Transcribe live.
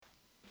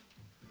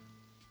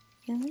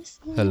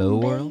Hello,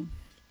 world.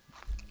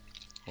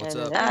 What's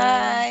up? Hello.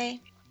 Hi.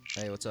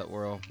 Hey, what's up,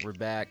 world? We're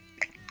back.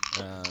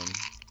 Um,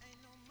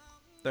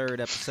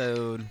 third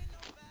episode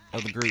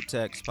of the Group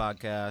Text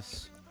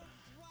podcast.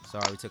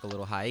 Sorry we took a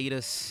little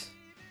hiatus,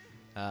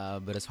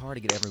 but it's hard to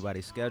get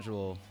everybody's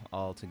schedule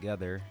all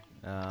together.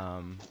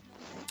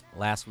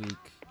 Last week,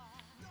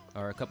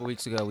 or a couple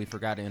weeks ago, we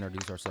forgot to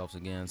introduce ourselves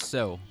again.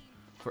 So,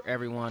 for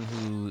everyone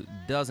who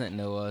doesn't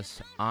know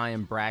us, I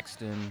am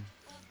Braxton,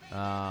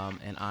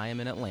 and I am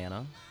in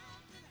Atlanta.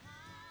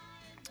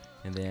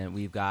 And then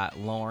we've got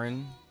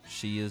Lauren.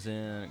 She is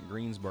in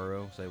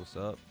Greensboro. Say what's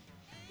up.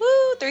 Woo,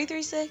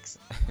 336.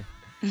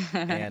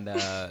 And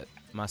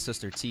my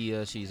sister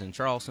Tia, she's in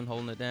Charleston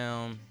holding it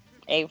down.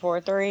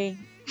 843.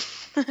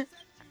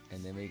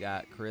 And then we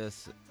got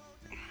Chris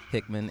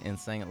Hickman in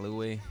St.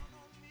 Louis.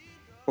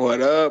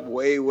 What up?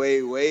 Way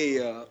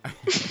up.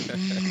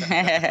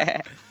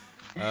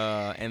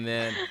 And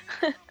then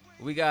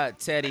we got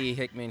Teddy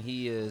Hickman.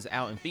 He is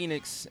out in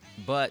Phoenix,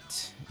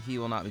 but he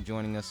will not be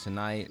joining us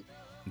tonight.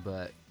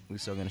 But we're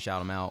still going to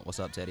shout him out. What's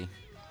up, Teddy?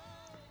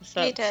 What's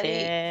Hey, up, Teddy.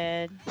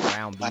 Ted?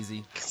 Brown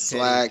Beezy.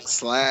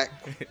 Slack.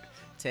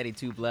 Teddy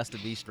too blessed to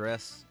be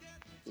stressed.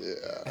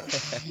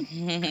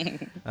 Yeah.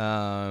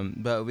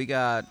 But we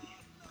got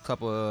a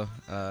couple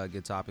of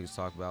good topics to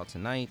talk about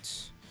tonight.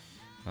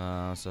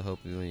 So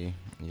hopefully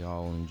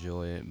y'all will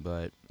enjoy it.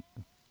 But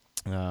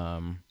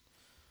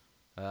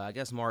I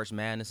guess March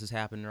Madness is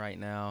happening right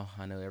now.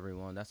 I know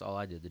everyone. That's all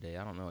I did today.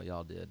 I don't know what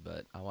y'all did,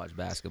 but I watched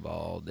basketball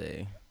all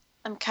day.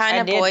 I'm kind I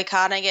of did-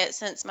 boycotting it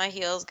since my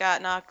heels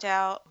got knocked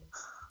out.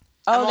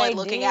 Oh, I'm like they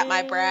looking at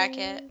my did?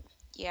 bracket.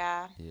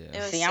 Yeah. Yeah. It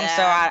was See,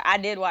 sad. I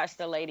did watch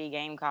the Lady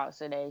Gamecocks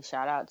today.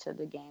 Shout out to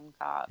the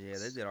Gamecocks. Yeah,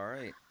 they did all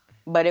right.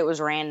 But it was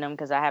random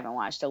because I haven't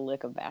watched a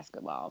lick of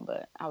basketball.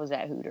 But I was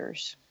at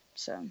Hooters,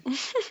 so.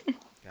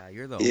 God,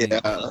 you're the only, Yeah. you're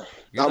the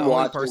I'm only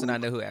watching. person I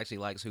know who actually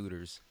likes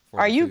Hooters. for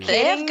Are the you food.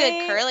 They have kidding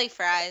good me? curly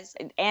fries.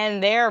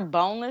 And their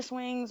boneless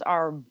wings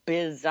are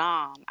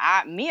bizarre.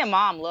 Me and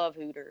Mom love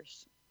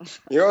Hooters.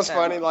 You know what's So-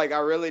 funny? Like, I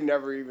really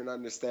never even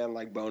understand,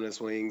 like,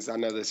 bonus wings. I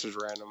know this is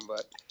random,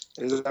 but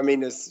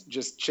it's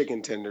just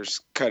chicken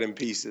tenders cut in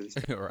pieces.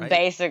 right?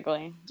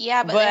 Basically.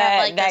 Yeah, but they have But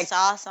like the that-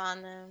 sauce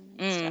on them.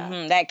 And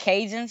stuff. That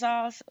Cajun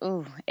sauce,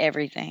 ooh,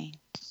 everything.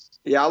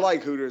 Yeah, I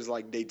like Hooters,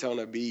 like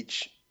Daytona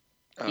Beach.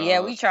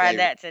 Yeah, we tried favorite.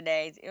 that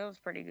today. It was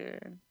pretty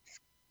good.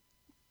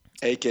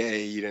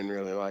 AKA, you didn't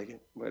really like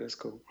it, but it's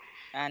cool.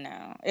 I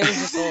know. It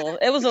was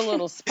just a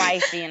little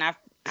spicy, and I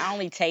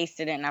only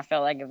tasted it, and I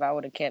felt like if I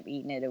would have kept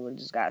eating it, it would have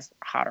just got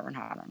hotter and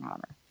hotter and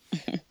hotter.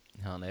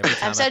 I don't know, every time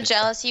I'm I so think-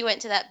 jealous you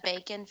went to that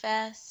bacon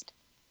fest.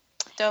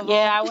 Double.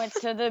 Yeah, I went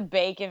to the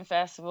bacon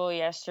festival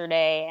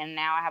yesterday, and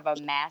now I have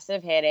a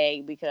massive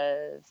headache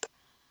because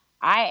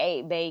I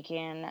ate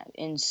bacon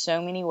in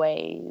so many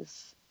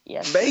ways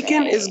yesterday.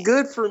 Bacon is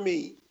good for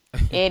me.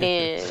 It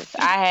is.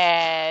 I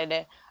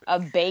had a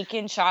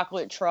bacon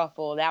chocolate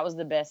truffle. That was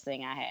the best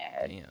thing I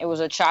had. Damn. It was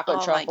a chocolate Oh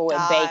my truffle with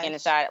bacon gosh.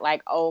 inside.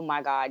 Like, oh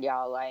my God,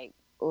 y'all. Like,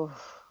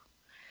 oof.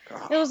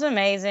 It was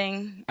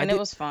amazing, and it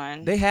was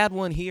fun. They had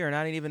one here, and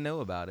I didn't even know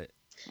about it.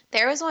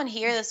 There was one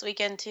here this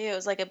weekend too. It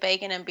was like a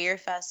bacon and beer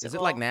festival. Is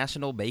it like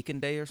National Bacon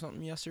Day or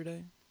something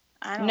yesterday?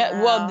 I don't No,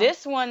 know. well,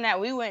 this one that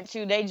we went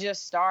to, they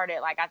just started.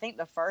 Like, I think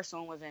the first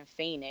one was in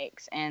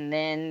Phoenix, and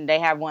then they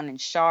have one in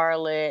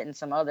Charlotte and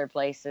some other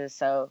places.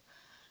 So,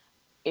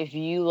 if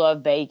you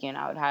love bacon,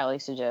 I would highly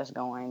suggest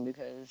going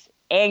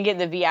and get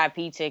the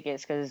VIP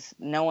tickets because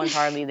no one's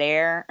hardly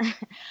there.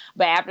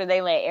 But after they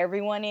let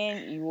everyone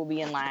in, you will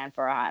be in line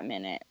for a hot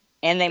minute,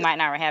 and they might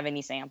not have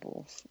any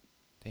samples.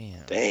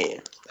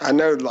 Damn. I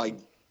know, like,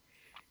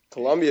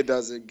 Columbia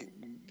does it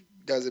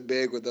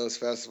big with those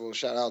festivals.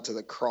 Shout out to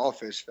the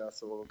Crawfish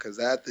Festival because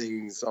that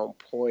thing's on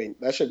point.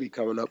 That should be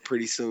coming up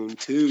pretty soon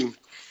too.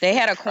 They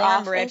had a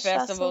cornbread Crawfish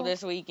festival festival?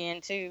 this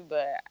weekend too,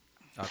 but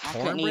A I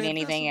couldn't eat cornbread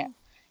anything. festival?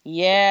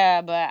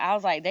 Yeah, but I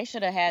was like, they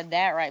should have had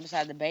that right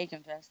beside the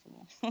bacon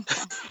festival.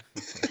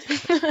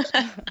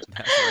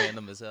 That's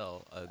random as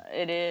hell. A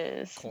It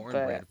is.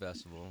 cornbread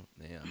festival.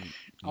 Damn.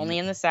 But only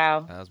in the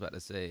South. I was about to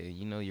say,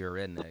 you know you're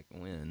a redneck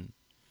when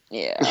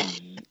Yeah.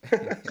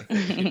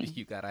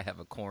 you gotta have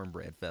a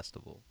cornbread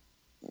festival.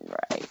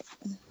 Right.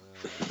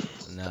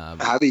 Nah,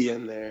 I'll be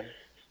in there.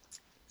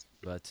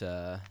 but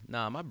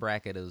my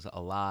bracket is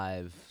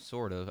alive,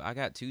 sort of. I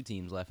got two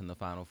teams left in the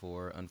Final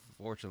Four.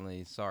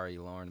 Unfortunately, sorry,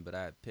 Lauren, but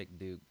I picked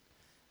Duke.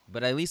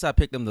 But at least I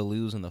picked them to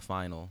lose in the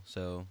final.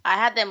 So, I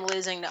had them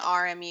losing to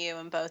RMU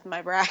in both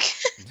my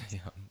brackets. yeah.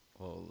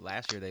 Well,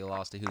 last year they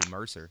lost to who?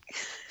 Mercer.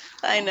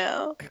 I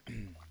know.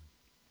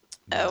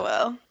 Oh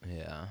well.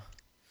 Yeah.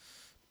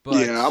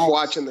 But Yeah, I'm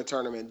watching the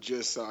tournament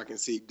just so I can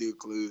see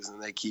Duke lose,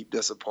 and they keep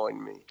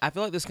disappointing me. I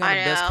feel like this kind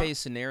I of best know. case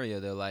scenario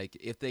though. Like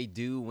if they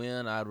do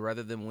win, I'd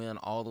rather them win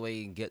all the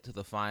way and get to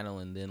the final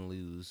and then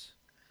lose.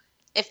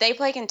 If they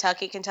play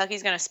Kentucky,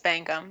 Kentucky's gonna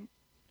spank them.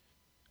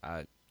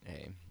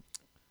 Hey,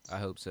 I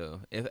hope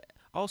so. If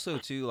also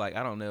too, like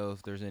I don't know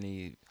if there's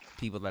any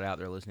people that are out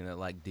there listening that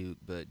like Duke,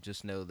 but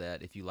just know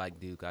that if you like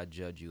Duke, I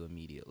judge you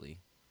immediately.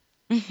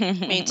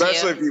 Me too.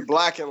 Especially if you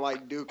blacken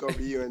like Duke over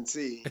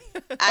UNC.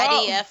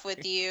 IDF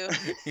with you.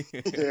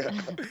 Yeah.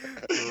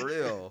 For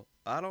real.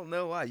 I don't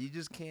know why. You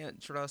just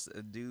can't trust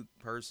a Duke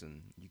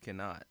person. You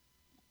cannot.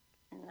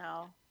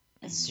 No,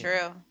 it's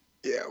true.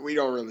 Yeah, we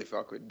don't really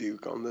fuck with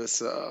Duke on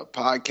this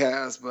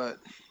podcast, but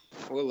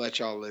we'll let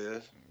y'all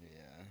live.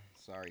 Yeah.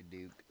 Sorry,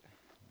 Duke.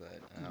 But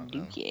I don't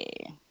Duke, know. yeah.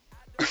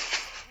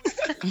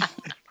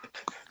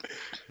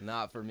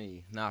 Not for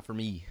me. Not for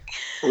me.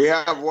 We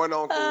have one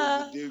uncle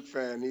who's a Duke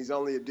fan. He's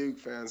only a Duke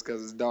fan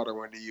because his daughter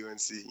went to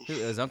UNC. Who,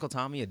 is Uncle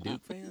Tommy a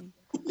Duke fan?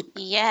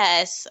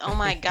 Yes. Oh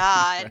my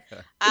God.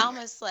 I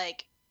almost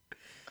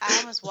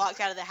walked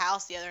out of the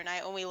house the other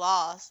night when we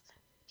lost.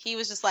 He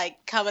was just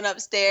like coming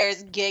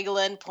upstairs,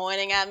 giggling,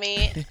 pointing at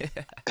me.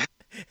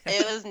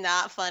 It was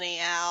not funny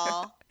at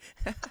all.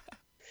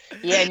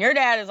 Yeah, and your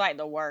dad is like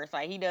the worst.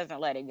 Like, he doesn't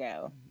let it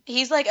go.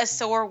 He's like a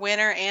sore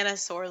winner and a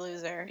sore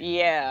loser.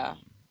 Yeah.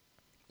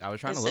 I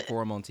was trying to look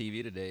for him on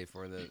TV today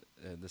for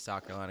the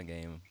South Carolina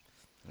game.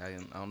 I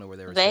don't know where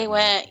they were. They sitting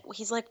went. at.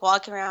 He's like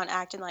walking around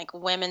acting like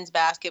women's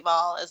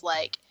basketball is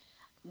like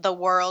the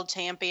world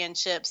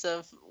championships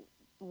of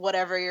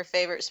whatever your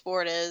favorite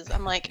sport is.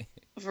 I'm like,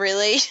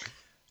 really?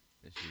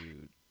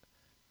 Shoot.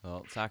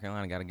 Well, South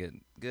Carolina got to get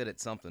good at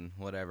something.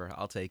 Whatever.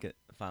 I'll take it.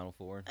 Final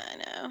Four. I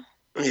know.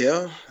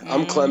 Yeah,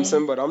 I'm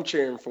Clemson, but I'm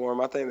cheering for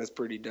him. I think that's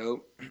pretty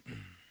dope.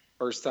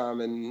 First time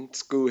in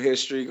school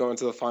history going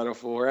to the Final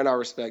Four, and I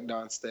respect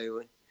Dawn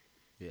Staley.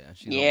 Yeah.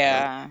 She's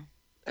Yeah.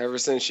 Ever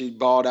since she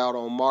balled out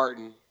on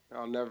Martin,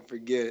 I'll never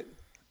forget.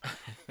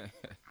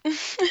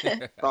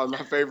 Probably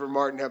my favorite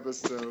Martin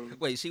episode.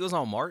 Wait, she was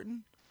on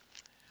Martin?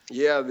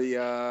 Yeah,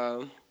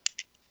 the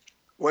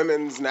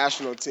women's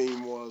national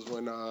team was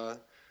when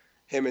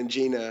him and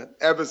Gina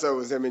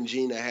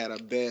had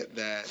a bet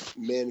that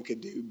men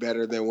could do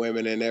better than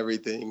women in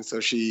everything.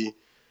 So she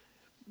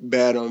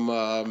bet them.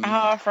 Oh,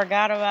 I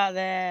forgot about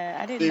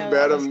that. I didn't She know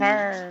bet that was him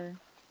her.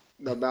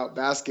 about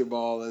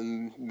basketball,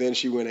 and then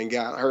she went and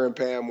got her and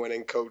Pam went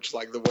and coached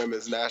like the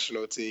women's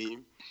national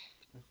team.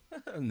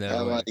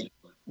 No. Like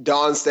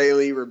Dawn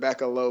Staley,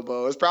 Rebecca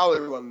Lobo. It's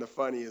probably one of the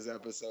funniest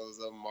episodes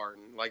of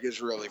Martin. Like,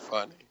 it's really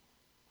funny.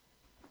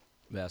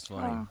 That's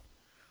funny. Oh.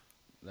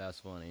 That's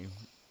funny.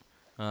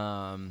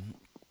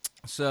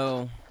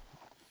 So,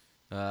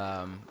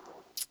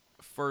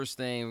 first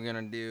thing we're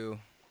gonna do,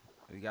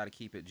 we got to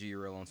keep it G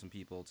real on some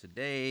people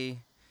today,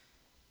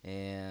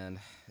 and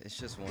it's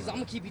just one. Cause I'm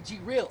gonna keep it G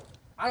real.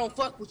 I don't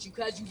fuck with you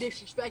cause you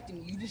disrespecting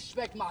me. You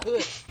disrespect my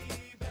hood.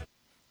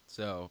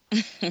 So,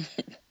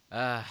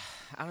 I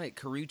like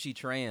Karuchi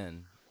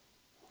Tran.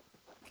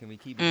 Can we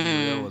keep it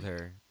G real with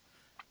her?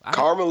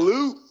 Karma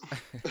Loop.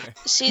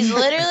 She's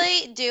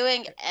literally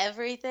doing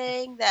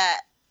everything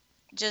that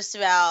just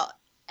about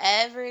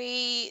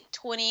every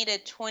 20 to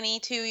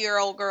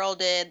 22-year-old girl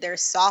did their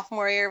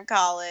sophomore year of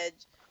college,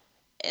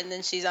 and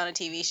then she's on a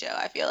TV show,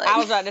 I feel like. I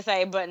was about to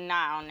say, but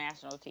not on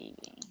national TV.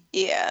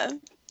 Yeah.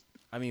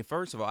 I mean,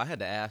 first of all, I had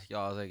to ask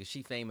y'all, I was like, is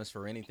she famous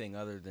for anything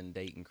other than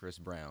dating Chris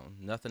Brown?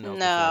 Nothing else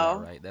No.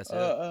 before that, right? That's it?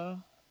 So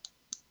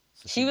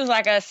She was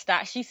like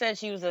she said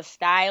she was a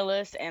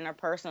stylist and a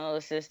personal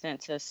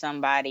assistant to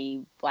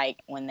somebody,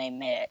 like, when they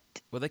met.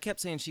 Well, they kept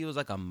saying she was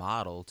like a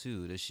model,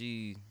 too. Does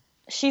she...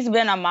 She's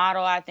been a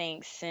model, I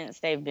think, since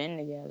they've been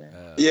together.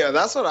 Yeah,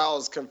 that's what I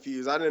was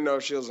confused. I didn't know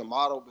if she was a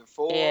model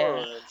before. Yeah. Or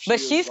if But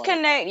was she's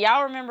like...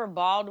 Y'all remember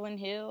Baldwin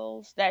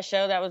Hills? That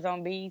show that was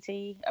on BET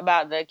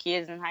about the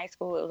kids in high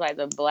school? It was like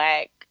the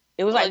black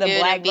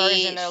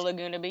version of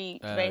Laguna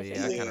Beach,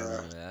 basically. Yeah, I kind of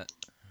remember that.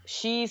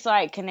 She's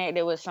like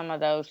connected with some of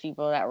those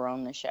people that were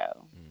on the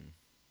show.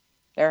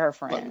 They're her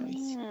friends.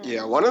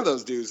 Yeah, one of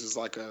those dudes is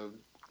like a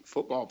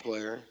football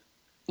player.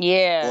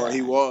 Yeah. Well,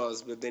 he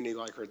was, but then he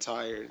like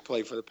retired,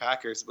 played for the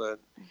Packers. But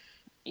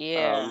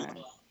yeah.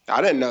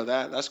 I didn't know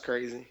that. That's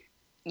crazy.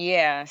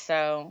 Yeah.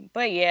 So,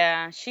 but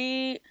yeah,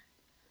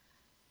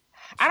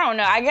 I don't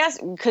know. I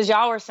guess because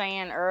y'all were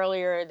saying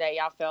earlier that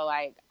y'all felt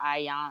like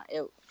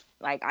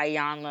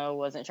Ayanla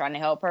wasn't trying to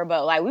help her,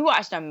 but like we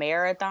watched a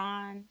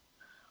marathon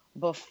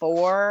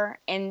before,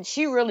 and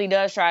she really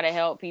does try to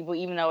help people,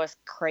 even though it's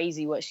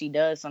crazy what she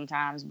does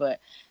sometimes. But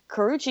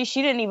Karuchi,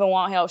 she didn't even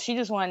want help. She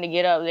just wanted to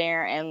get up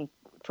there and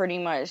pretty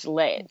much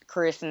let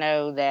Chris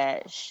know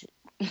that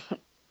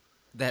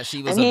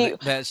she was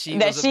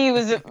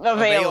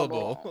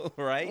available,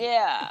 right?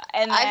 Yeah,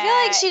 and I feel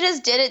like she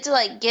just did it to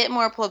like get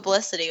more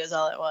publicity. Was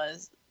all it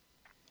was.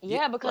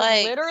 Yeah, because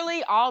like,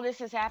 literally all this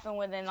has happened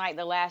within like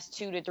the last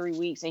 2 to 3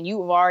 weeks, and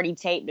you've already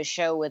taped the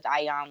show with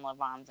Ayanla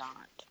Van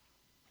Zandt.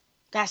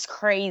 That's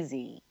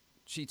crazy.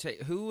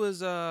 Who was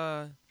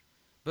but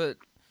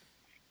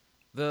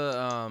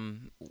the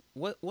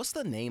what's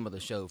the name of the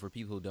show for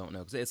people who don't know?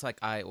 Because it's like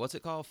what's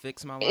it called?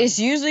 Fix My Life. It's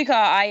usually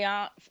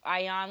called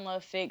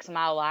Ayanla Fix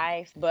My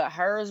Life, but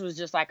hers was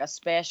just like a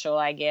special,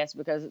 I guess,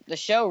 because the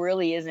show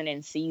really isn't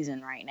in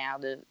season right now.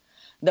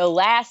 The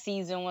last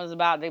season was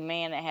about the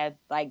man that had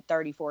like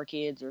 34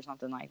 kids or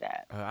something like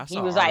that. I saw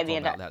he was an like article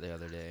about that the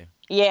other day.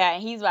 Yeah,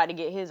 and he's about to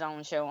get his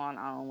own show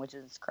on, which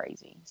is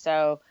crazy.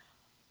 So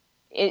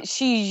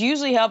she's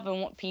usually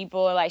helping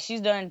people. Like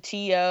she's done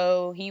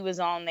T.O. He was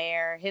on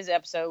there. His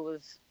episode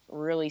was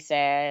really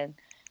sad.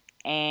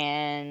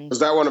 And Was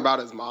that one about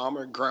his mom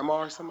or grandma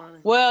or somebody?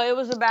 well, it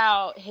was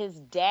about his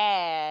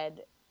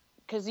dad,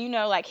 because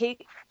like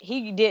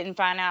he didn't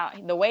find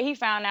out. The way he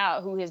found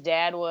out who his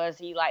dad was,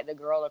 he liked the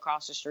girl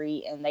across the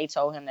street, and they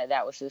told him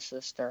that was his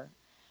sister.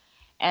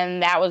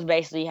 And that was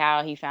basically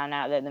how he found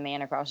out that the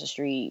man across the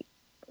street,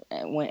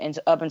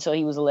 up until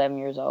he was 11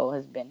 years old,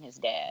 has been his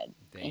dad.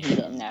 Damn. And he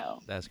didn't know.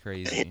 That's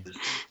crazy.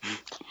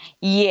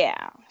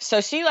 Yeah.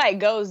 So she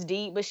goes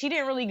deep, but she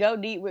didn't really go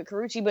deep with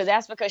Karrueche, but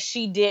that's because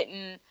she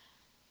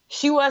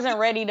wasn't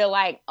ready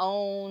to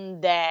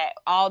own that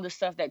all the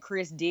stuff that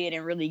Chris did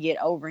and really get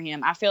over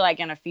him. I feel like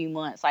in a few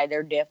months,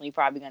 they're definitely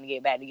probably going to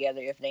get back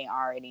together if they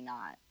already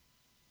not.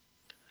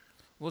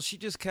 Well, she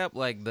just kept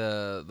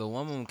the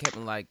woman kept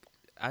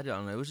I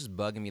don't know. It was just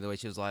bugging me the way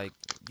she was like,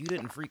 "You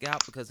didn't freak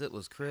out because it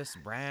was Chris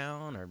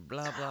Brown or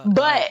blah blah."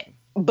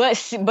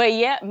 But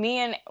yeah, me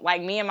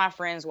and my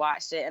friends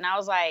watched it, and I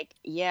was like,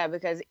 yeah,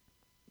 because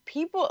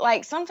people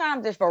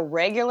sometimes if a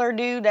regular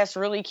dude that's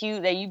really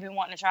cute that you've been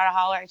wanting to try to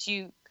holler at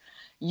you,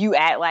 you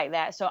act like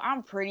that. So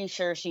I'm pretty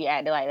sure she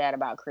acted like that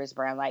about Chris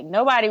Brown.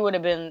 Nobody would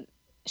have been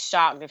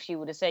shocked if she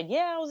would have said,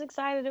 "Yeah, I was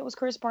excited. It was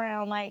Chris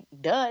Brown."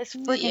 Duh, it's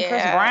freaking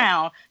Chris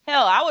Brown.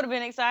 Hell, I would have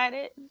been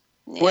excited.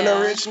 Yeah. When a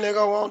rich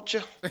nigga want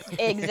you.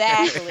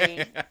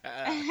 Exactly.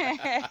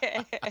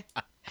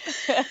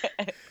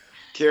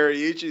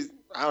 Karrueche.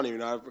 I don't even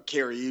know how to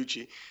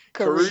Karrueche.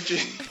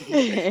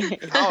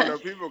 Karrueche. I don't know.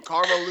 People,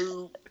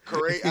 Carmelu.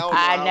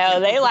 I know.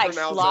 They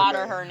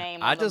slaughter her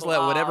name. I just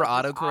let whatever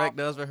autocorrect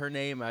does for her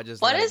name. I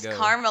just What let is it go.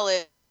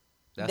 Carmelu?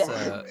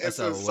 It's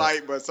a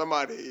site, but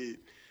somebody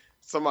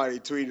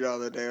tweeted the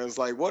other day. It was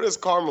like, "What is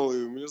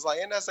Carmelu?" It was like,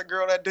 "And that's a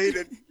girl that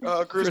dated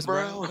Chris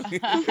Brown."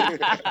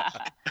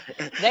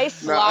 They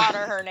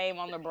slaughter her name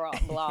on the blog.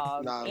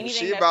 Nah, Anything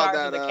she that about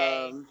starts that. with a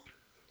K.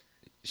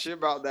 She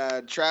about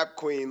that trap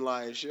queen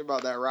life. She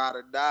about that ride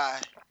or die.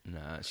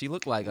 Nah, she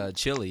looked like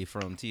Chili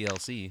from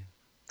TLC.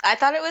 I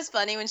thought it was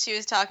funny when she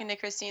was talking to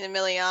Christina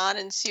Milian,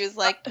 and she was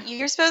like,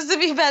 "You're supposed to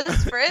be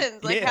best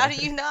friends. Yeah. How do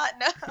you not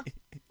know?"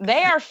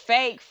 They are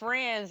fake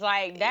friends.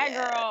 That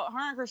girl,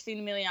 her and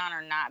Christina Milian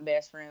are not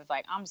best friends.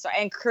 I'm sorry.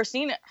 And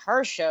Christina,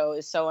 her show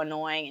is so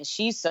annoying, and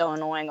she's so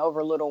annoying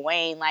over Lil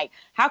Wayne.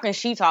 How can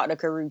she talk to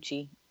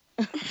Karrueche?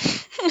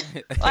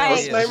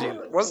 What's the name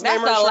of that's her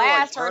the show?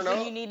 last Turn person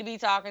Up? you need to be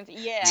talking to.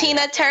 Yeah.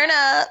 Tina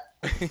Turner.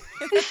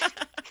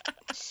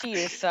 She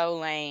is so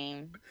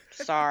lame.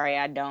 Sorry,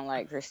 I don't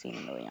like Christina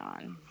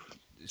Milian.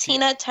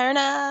 Tina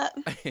Turner.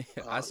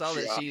 I saw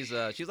that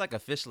she's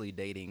officially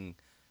dating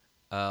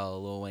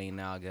Lil Wayne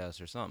now, I guess,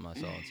 or something. I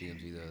saw on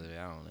TMZ the other day.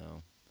 I don't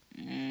know.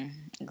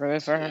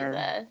 Good for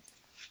her.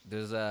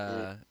 There's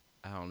I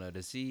don't know.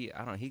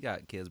 He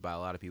got kids by a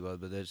lot of people,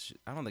 but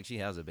I don't think she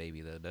has a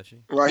baby though, does she?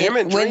 Well, him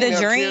and Dream with the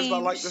have Dream,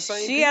 kids by the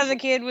same she people. has a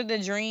kid with the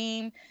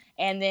Dream,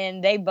 and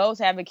then they both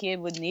have a kid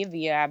with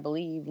Nivea, I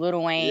believe.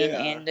 Lil Wayne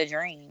and the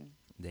Dream.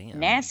 Damn.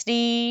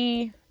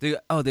 Nasty. Did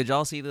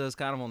y'all see this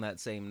kind of on that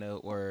same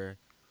note where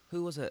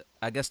who was it?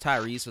 I guess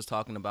Tyrese was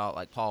talking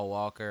about Paul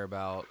Walker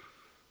about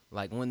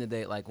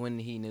when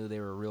he knew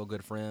they were real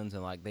good friends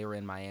and they were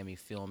in Miami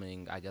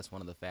filming, I guess, one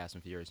of the Fast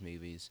and Furious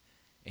movies.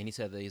 And he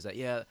said that he's like,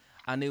 yeah,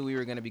 I knew we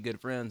were going to be good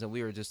friends, and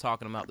we were just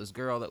talking about this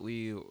girl that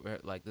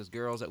this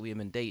girls that we had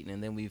been dating,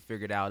 and then we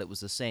figured out it was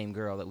the same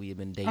girl that we had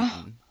been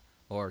dating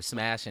or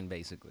smashing,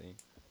 basically.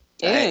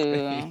 Ew.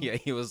 Yeah,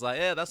 he was like,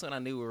 yeah, that's when I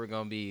knew we were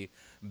going to be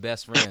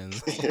best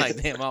friends.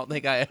 Damn, I don't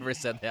think I ever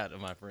said that to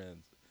my friends.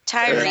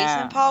 Tyrese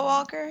and Paul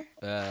Walker.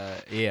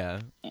 Yeah.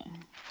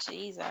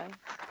 Jesus.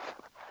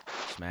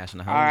 Smashing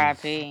the homies.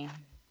 R.I.P.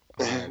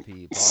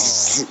 R.I.P. Paul.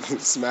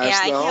 Smash Yeah,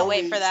 I the can't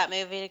wait homies. for that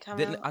movie to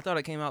come out. I thought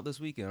it came out this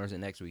weekend, or is it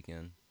next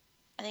weekend?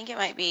 I think it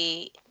might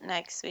be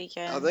next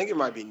weekend. I think it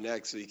might be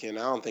next weekend.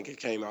 I don't think it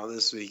came out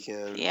this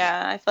weekend.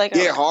 Yeah, I feel like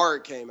Get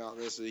Hard came out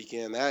this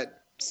weekend.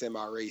 That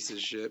semi-racist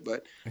shit,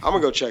 but I'm gonna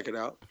go check it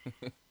out.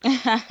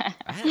 It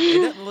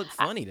doesn't look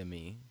funny to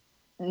me.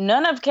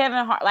 None of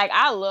Kevin Hart.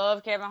 I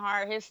love Kevin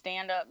Hart. His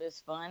stand-up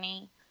is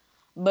funny,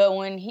 but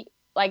when he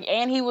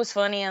and he was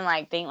funny in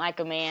Think Like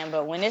a Man.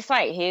 But when it's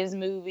his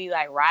movie,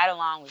 Ride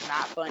Along was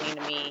not funny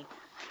to me.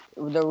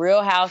 The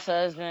Real House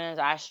Husbands,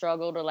 I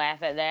struggle to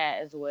laugh at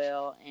that as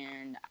well,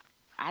 and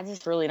I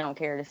just really don't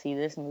care to see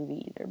this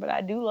movie either. But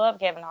I do love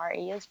Kevin Hart.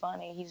 He is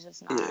funny. He's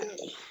just not.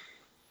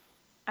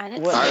 I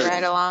didn't see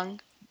Ride Along.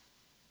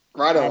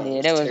 Ride Along.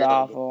 I did. It was terrible.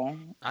 awful.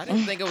 I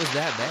didn't think it was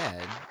that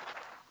bad.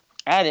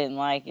 I didn't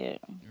like it.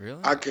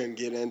 Really? I couldn't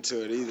get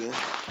into it either.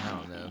 I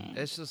don't know.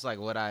 It's just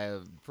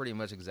pretty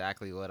much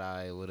exactly what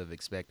I would have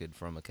expected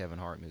from a Kevin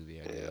Hart movie,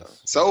 I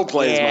guess. Soul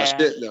Plane's my Yeah.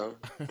 shit though.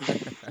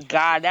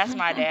 God, that's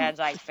my dad's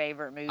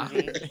favorite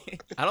movie.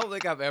 I don't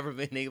think I've ever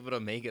been able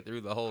to make it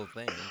through the whole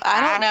thing.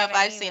 I don't know if haven't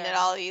I've seen either. it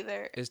all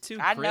either. It's too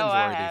I know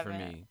I cringeworthy for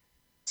haven't. me.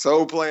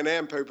 Soul Plane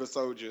and Paper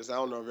Soldiers. I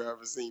don't know if you've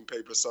ever seen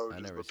Paper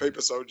Soldiers, never but seen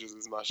Paper Soldiers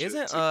is my shit.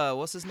 Isn't too.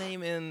 what's his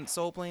name in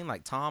Soul Plane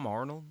Tom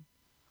Arnold?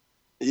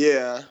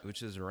 Yeah.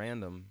 Which is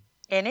random.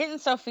 And isn't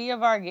Sofia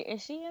Vergara,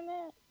 is she in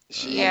that?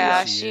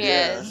 Yeah, she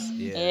is.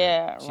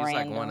 Yeah, She's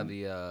like one of random.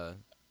 the.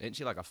 Isn't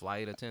she like a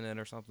flight attendant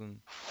or something?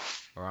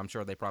 Or I'm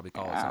sure they probably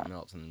call it Yeah. something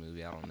else in the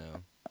movie. I don't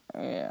know.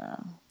 Yeah.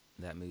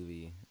 That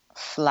movie.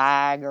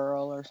 Fly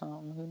Girl or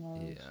something. Who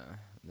knows? Yeah,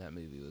 that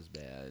movie was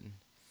bad.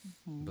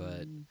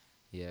 But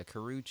yeah,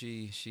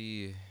 Karuchi,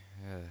 she.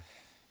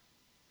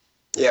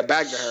 Yeah,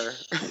 back to her.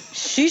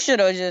 She should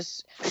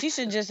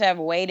just have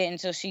waited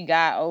until she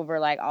got over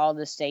like all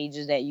the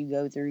stages that you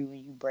go through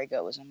when you break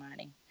up with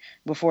somebody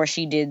before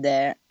she did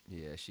that.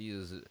 Yeah, she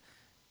is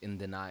in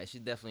denial.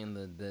 She's definitely in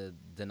the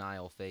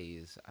denial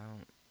phase. I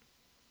don't.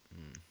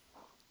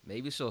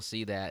 Maybe she'll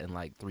see that in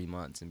like 3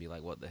 months and be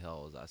like, "What the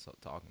hell was I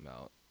talking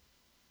about?"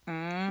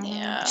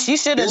 Yeah. She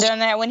should have done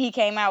that when he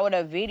came out with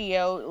a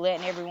video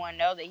letting everyone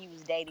know that he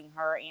was dating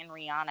her and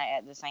Rihanna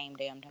at the same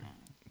damn time.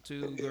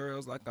 2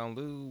 girls like on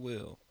Lou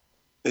Will.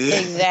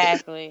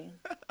 Exactly.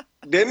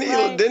 Didn't he?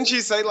 Right. Didn't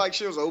she say like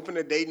she was open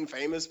to dating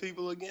famous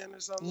people again or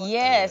something? Like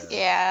Yes.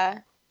 Yeah. Yeah.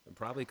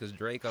 Probably because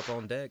Drake up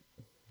on deck.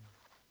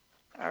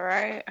 All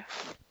right.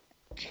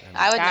 And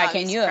I would God, not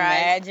can be you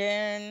surprised.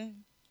 imagine?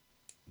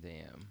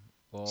 damn.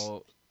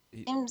 Well,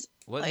 Seems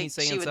wasn't he like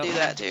saying she would something? do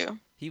that too.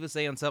 He was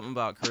saying something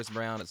about Chris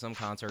Brown at some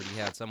concert he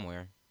had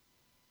somewhere.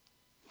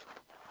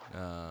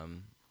 I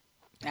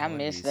what did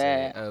missed he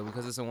say? that. Oh,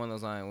 because it's in one of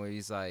those lines where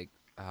he's like,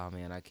 "Oh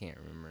man, I can't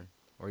remember."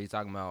 Or he's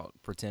talking about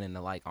pretending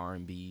to like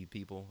R&B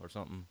people or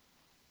something,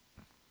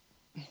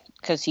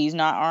 Because he's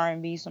not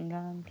R&B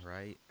sometimes.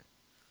 right?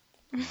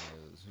 Yeah,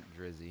 it was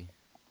Drizzy.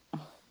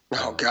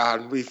 Oh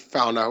God,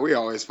 we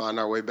always find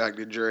our way back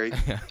to Drake.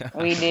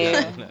 We do.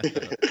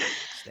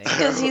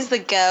 Because he's the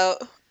goat.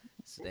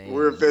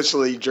 We're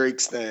officially Drake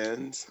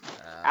stans.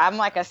 I'm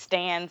like a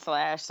stan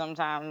 /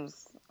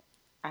 sometimes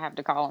I have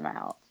to call him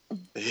out.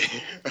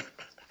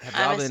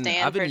 I'm a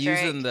stan I've been for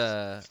using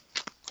Drake.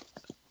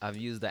 I've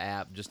used the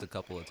app just a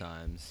couple of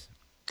times.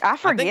 I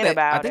forget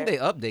about it. I think they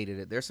updated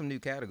it. There's some new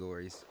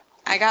categories.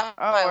 I got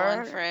Oh, my word?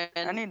 one friend.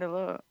 I need to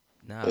look.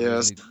 Nah, Yeah,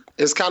 there's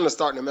it's kind of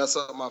starting to mess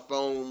up my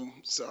phone,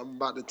 so I'm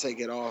about to take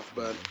it off.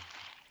 But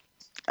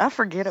I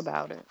forget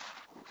about it.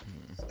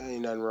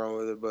 ain't nothing wrong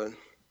with it. But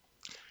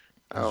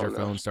I Has your don't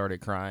know. phone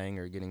started crying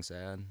or getting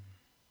sad?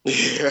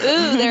 Yeah.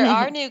 Ooh, there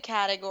are new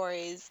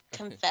categories.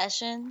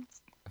 Confessions.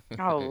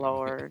 Oh,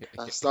 Lord.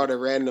 I started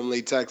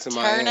randomly texting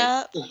my Turn ex.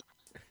 up.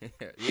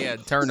 Yeah,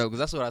 Turno, because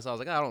that's what I saw. I was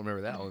like, I don't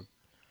remember that one.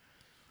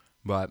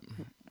 But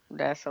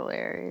That's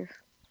hilarious.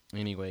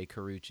 anyway,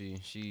 Karuchi,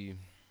 she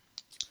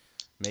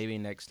maybe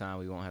next time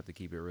we won't have to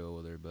keep it real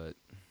with her, but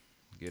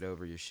get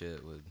over your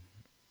shit with.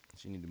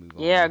 She need to move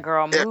on. Yeah,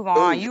 girl, move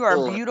on. You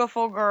are a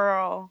beautiful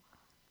girl.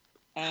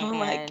 Oh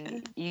my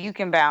And you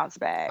can bounce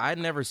back. I'd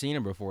never seen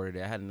her before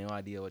today. I had no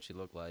idea what she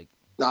looked like.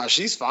 Nah,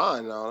 she's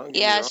fine. No, don't get me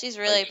Yeah, wrong. she's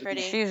really Like,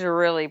 pretty. She's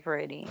really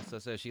pretty. That's what I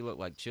said. She looked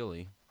like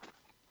Chili.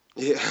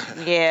 Yeah,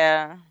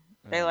 Yeah.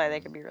 They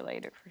could be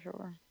related for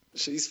sure.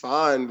 she's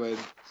fine, but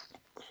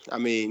I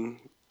mean,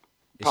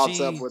 Is pops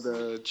she- up with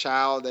a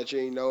child that you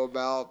ain't know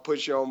about,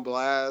 puts you on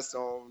blast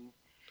on.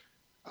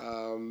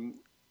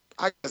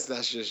 I guess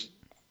that's just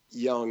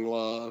young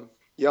love.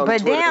 Young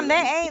But Twitter. damn, they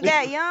ain't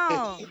that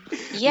young.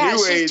 Yeah,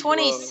 New age she's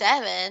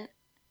 27.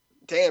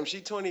 Damn,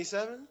 she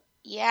 27?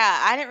 Yeah,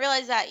 I didn't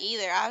realize that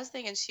either. I was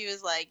thinking she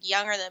was like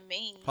younger than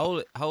me.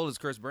 How old is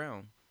Chris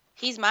Brown?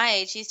 He's my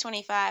age. He's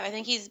 25. I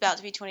think he's about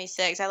to be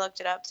 26. I looked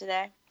it up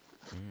today.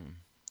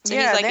 So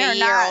Yeah, he's like they're a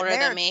year not- older they're-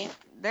 than me.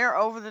 They're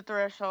over the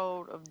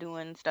threshold of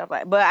doing stuff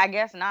like, but I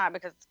guess not,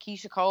 because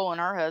Keisha Cole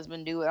and her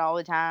husband do it all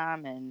the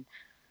time, and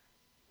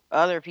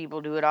other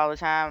people do it all the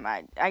time.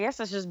 I guess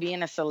it's just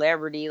being a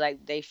celebrity.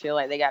 Like, they feel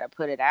like they got to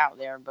put it out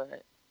there,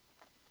 but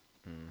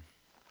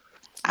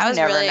I was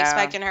never really know.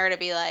 expecting her to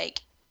be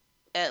like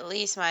at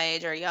least my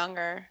age or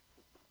younger.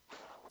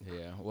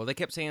 Yeah. Well, they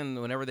kept saying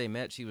whenever they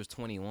met, she was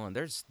 21.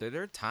 Their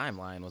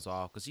timeline was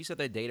off because she said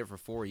they dated for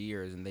 4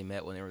 years and they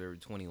met whenever they were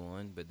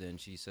 21. But then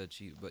she said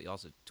but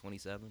also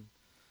 27,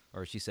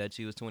 or she said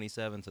she was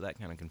 27. So that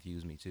kind of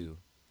confused me too.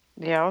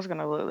 yeah, I was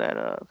gonna look that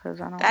up because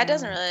I don't. That know.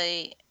 doesn't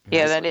really.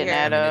 Yeah, that's that didn't weird.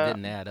 add I mean, up. it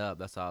didn't add up.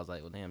 That's why I was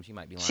like, well, damn, she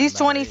might be lying. She's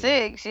about her age.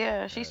 26.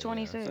 Yeah, she's Yeah,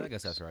 26. so I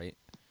guess that's right.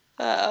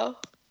 Oh.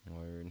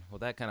 Word. Well,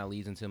 that kind of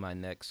leads into my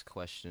next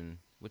question,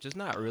 which is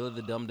not really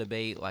the dumb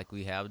debate like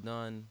we have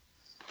done,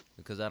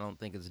 because I don't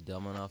think it's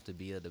dumb enough to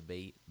be a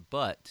debate.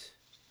 But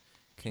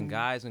can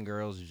guys and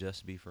girls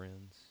just be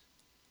friends?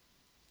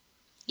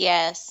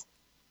 Yes.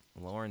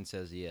 Lauren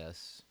says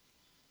yes.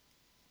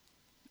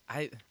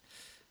 I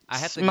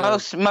have to go.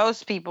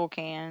 Most people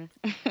can.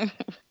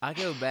 I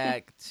go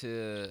back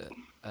to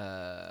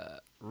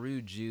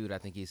Rude Jude. I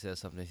think he says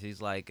something.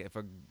 He's like,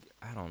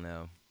 I don't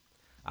know.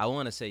 I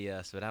want to say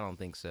yes, but I don't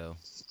think so.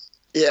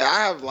 Yeah,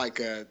 I have like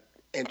a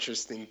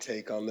interesting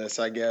take on this,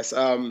 I guess.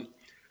 I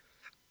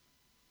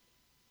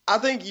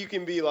think you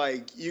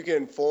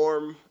can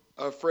form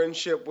a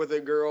friendship with a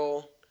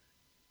girl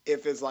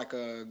if it's like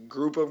a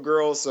group of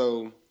girls.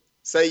 So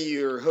say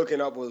you're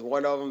hooking up with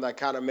one of them that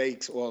kind of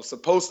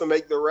supposed to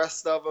make the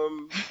rest of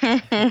them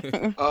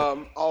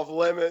off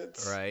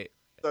limits. Right.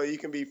 So you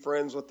can be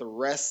friends with the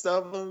rest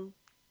of them.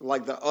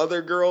 like the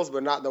other girls,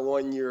 but not the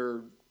one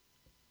you're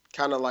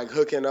kind of like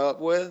hooking up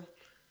with.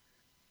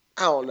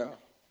 I don't know.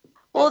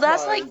 Well,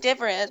 that's my- like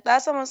different.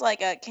 That's almost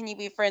like a can you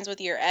be friends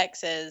with your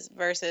exes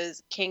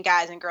versus can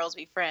guys and girls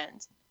be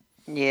friends?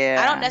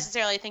 Yeah. I don't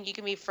necessarily think you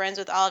can be friends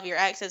with all of your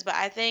exes, but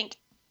I think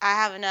I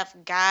have enough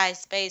guy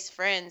space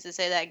friends to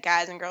say that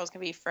guys and girls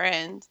can be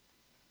friends.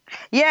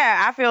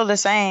 Yeah, I feel the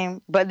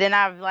same. But then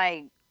I've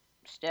like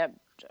stepped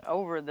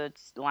over the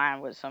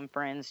line with some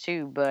friends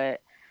too.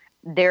 But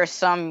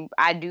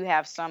I do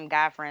have some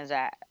guy friends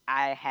that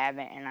I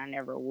haven't and I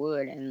never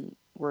would, and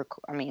we're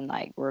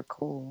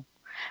cool.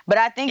 But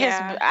I think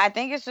Yeah.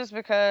 it's just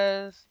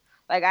because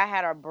like I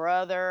had a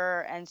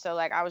brother, and so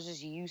like I was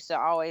just used to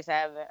always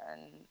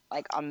having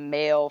like a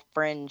male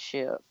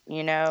friendship,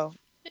 you know?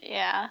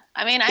 Yeah.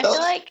 I mean, I feel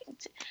like,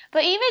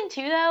 but even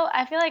too, though,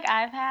 I feel like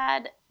I've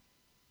had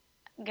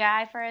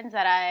guy friends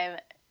that I've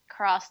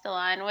crossed the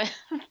line with,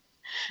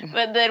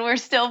 but then we're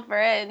still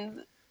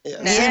friends.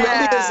 Yeah.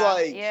 No.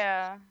 See,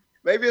 Yeah.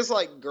 maybe it's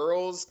like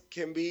girls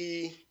can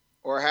be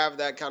or have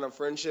that kind of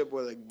friendship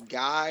with a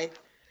guy,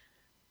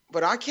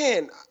 but I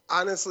can't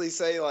honestly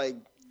say like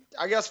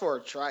I guess for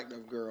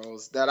attractive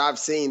girls that I've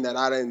seen that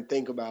I didn't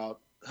think about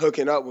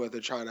hooking up with or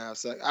trying to have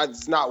sex.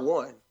 It's not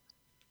one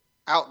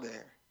out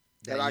there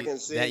that I can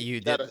see. That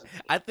you did.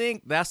 I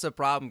think that's the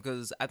problem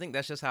because I think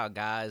that's just how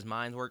guys'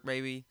 minds work,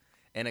 maybe.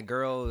 And a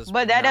girl is.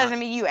 But that doesn't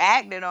mean you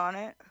acted on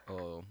it.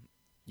 Oh,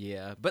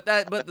 yeah. But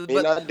I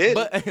did.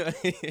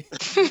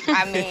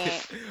 I mean,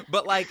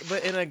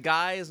 but in a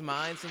guy's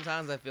mind,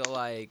 sometimes I feel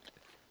like,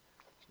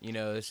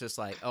 it's just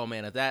like, oh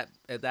man, if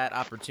that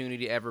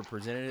opportunity ever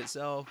presented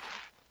itself,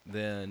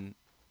 then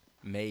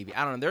maybe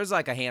I don't know. There's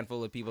like a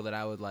handful of people that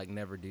I would like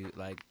never do.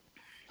 Like,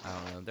 I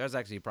don't know. There's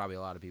actually probably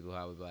a lot of people who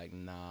I would be like,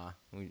 nah,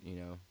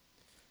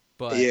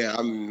 But yeah,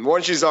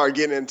 once you start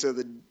getting into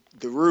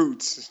the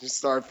roots, you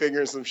start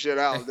figuring some shit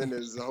out, then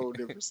it's a whole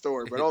different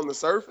story. But on the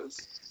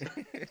surface,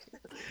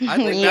 I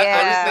think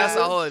that's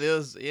all it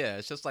is. Yeah,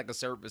 it's just like a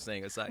surface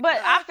thing. It's like,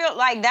 but I feel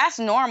like that's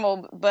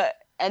normal.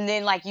 And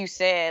then like you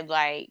said,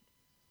 like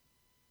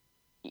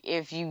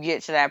if you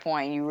get to that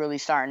point, you really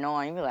start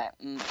knowing. You be like,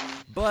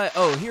 mm-mm. But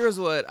here's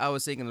what I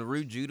was thinking. The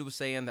Rude Judah was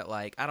saying that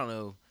like I don't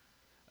know.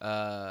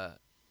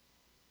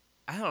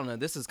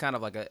 This is kind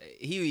of like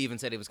he even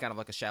said it was kind of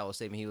like a shallow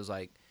statement. He was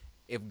like,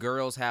 if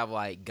girls have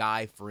like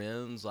guy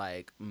friends,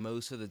 like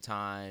most of the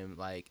time,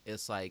 like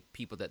it's like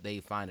people that they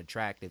find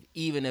attractive,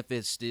 even if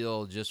it's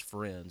still just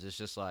friends. It's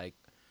just like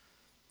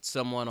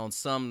someone on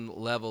some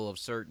level of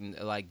certain,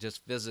 like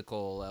just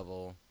physical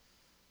level.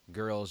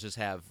 Girls just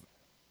have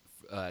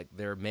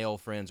their male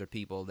friends or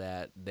people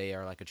that they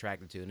are like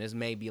attracted to, and this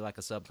may be like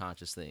a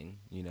subconscious thing,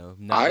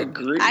 I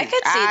agree. I could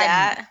see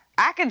that.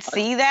 I could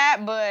see that,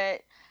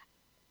 but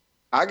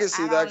I can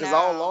see that because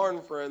all know.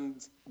 Lauren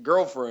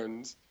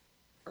girlfriends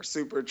are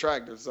super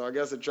attractive. So I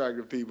guess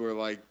attractive people are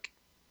like.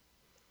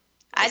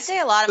 I'd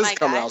say a lot of This my is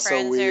coming guy out so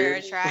friends are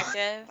weird.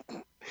 attractive.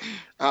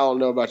 I don't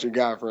know about your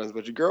guy friends,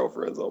 but your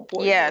girlfriends on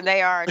point. yeah, man.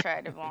 they are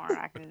attractive, Lauren.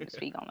 I can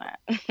speak on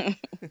that.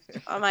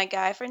 All my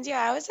guy friends,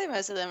 yeah, I would say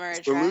most of them are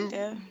Salute.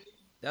 attractive.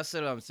 That's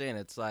what I'm saying.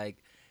 It's like,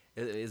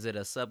 is it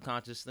a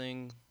subconscious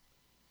thing?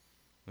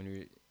 When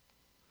you're,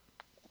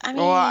 I mean,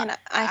 Well,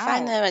 I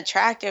find them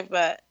attractive,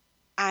 but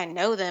I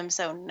know them,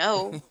 so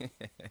no.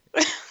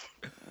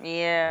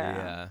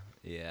 yeah.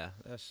 yeah,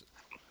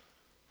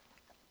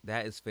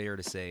 that is fair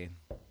to say.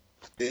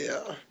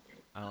 Yeah.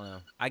 I don't know.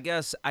 I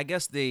guess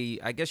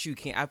you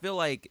can't. I feel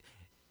like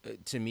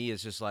to me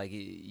it's just like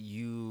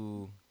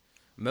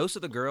most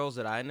of the girls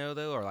that I know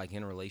though are like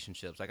in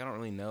relationships. Like I don't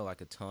really know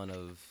like a ton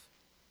of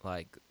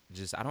like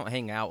just I don't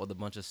hang out with a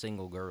bunch of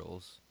single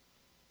girls.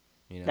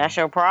 That's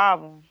your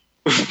problem.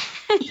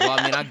 Well,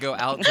 I mean, I go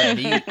out to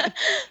meet.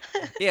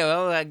 Yeah,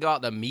 well, I go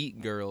out to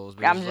meet girls.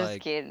 But I'm it's just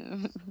like,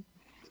 kidding.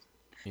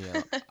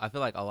 I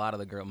feel like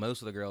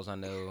most of the girls I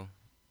know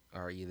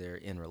are either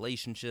in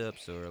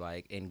relationships or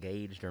like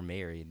engaged or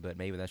married. But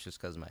maybe that's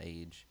just because of my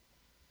age.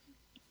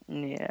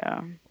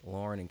 Yeah.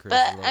 Lauren and Chris.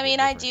 But I mean,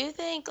 I do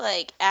think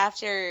like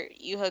after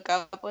you hook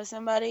up with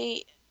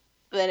somebody,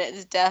 then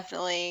it's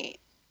definitely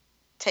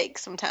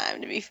takes some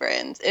time to be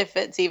friends if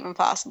it's even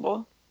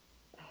possible.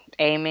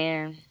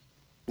 Amen.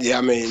 Yeah,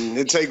 I mean,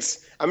 it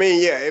takes. I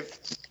mean, yeah,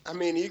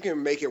 you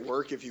can make it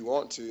work if you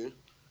want to.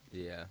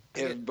 Yeah.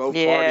 If both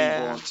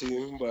parties want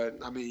to, but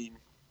I mean,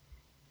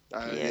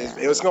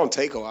 it's gonna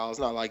take a while. It's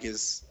not like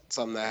it's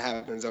something that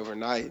happens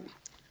overnight.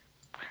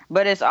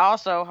 But it's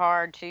also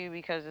hard too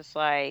because it's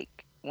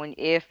like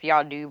if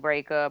y'all do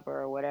break up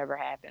or whatever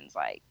happens,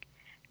 like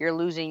you're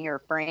losing your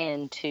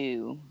friend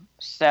too.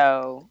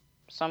 So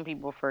some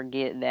people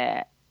forget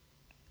that.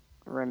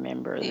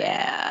 Remember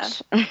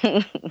that.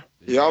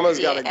 You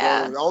almost gotta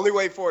go. The only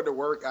way for it to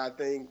work, I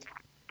think,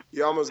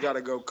 you almost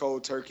gotta go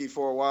cold turkey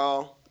for a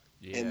while,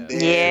 and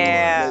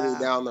then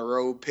maybe down the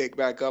road pick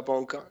back up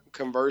on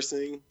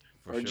conversing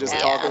just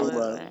talking.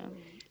 But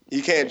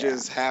you can't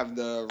just have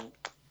the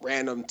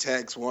random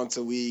text once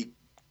a week,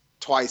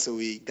 twice a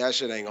week. That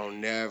shit ain't gonna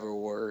never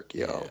work,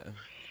 yo.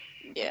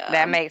 Yeah.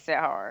 That makes it I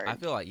hard.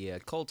 feel like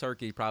cold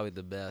turkey probably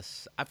the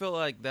best. I feel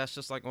like that's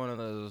just like one of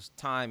those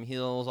time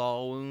heals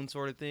all wounds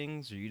sort of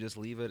things, or you just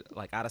leave it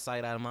like out of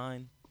sight, out of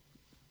mind.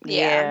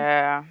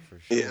 Yeah. For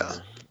sure. Yeah.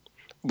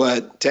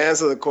 But to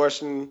answer the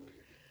question,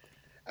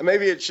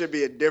 maybe it should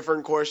be a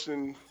different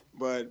question,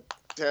 but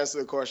to answer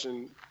the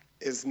question,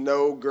 is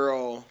no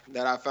girl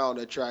that I found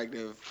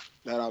attractive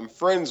that I'm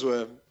friends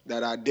with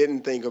that I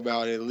didn't think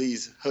about at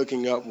least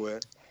hooking up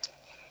with.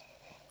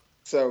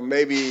 So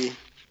maybe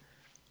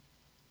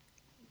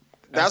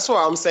that's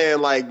why I'm saying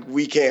like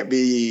we can't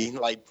be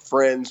like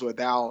friends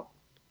without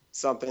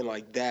something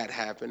like that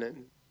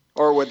happening.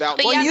 Or without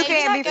But Well, yeah, you maybe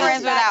can't that be goes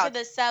friends back to without-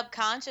 the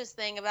subconscious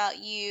thing about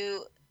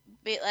you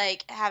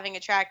like having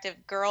attractive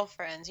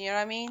girlfriends. You know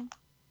what I mean?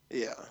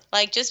 Yeah.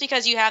 Like just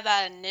because you have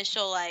that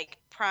initial like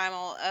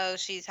primal, oh,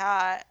 she's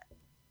hot,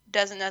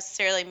 doesn't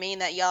necessarily mean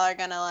that y'all are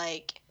gonna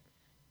like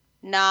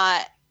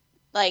not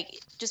like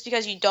just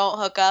because you don't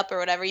hook up or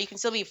whatever, you can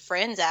still be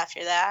friends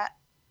after that.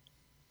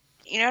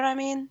 You know what I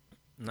mean?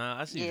 No,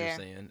 I see what you're Yeah.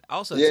 saying.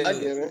 Also, Yeah, too, I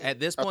get it. at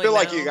this I point feel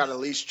like now- you got to at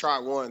least try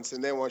once,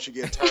 and then once you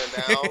get turned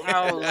down,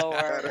 Oh, it's Lord.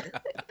 better.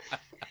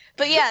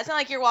 But yeah, it's not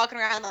like you're walking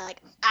around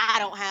like I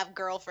don't have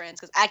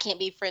girlfriends because I can't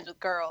be friends with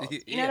girls.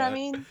 You know what I Yeah.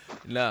 mean?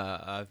 Nah,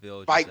 I feel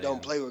what Spike you're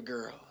don't saying. play with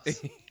girls.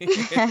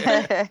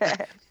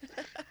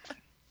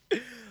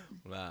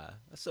 Nah.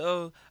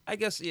 So I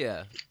guess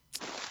you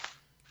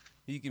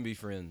can be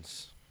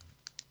friends.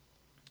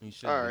 You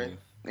should All be. right.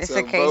 It's So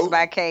a case vote.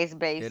 by case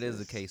basis. It is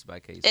a case by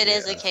case. It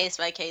is a Yeah. case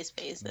by case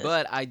basis.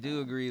 But I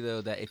do agree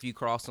though that if you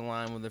cross the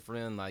line with a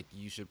friend, like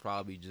you should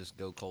probably just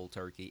go cold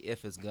turkey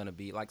if it's gonna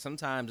be like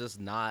sometimes it's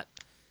not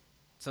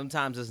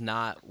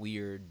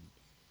weird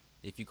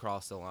if you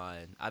cross the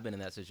line. I've been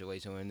in that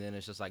situation and then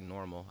it's just like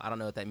normal. I don't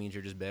know if that means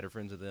you're just better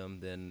friends with them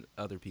than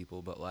other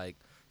people, but like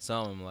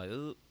some I'm like,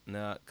 ooh,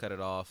 nah, cut it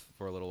off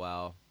for a little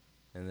while.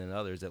 And then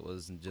others it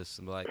was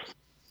just like,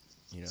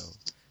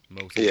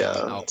 most of the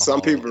time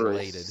alcohol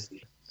related.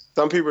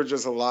 Some people are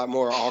just a lot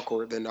more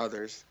awkward than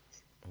others.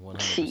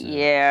 100%.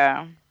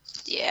 Yeah.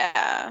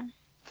 Yeah.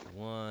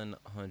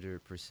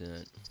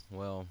 100%.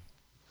 Well,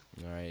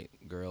 all right,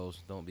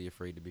 girls, don't be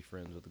afraid to be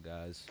friends with the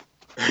guys.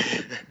 Or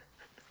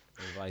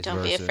vice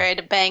Don't be versa. afraid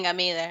to bang them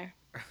either.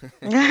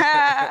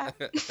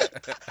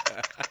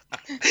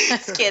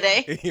 Just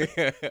kidding.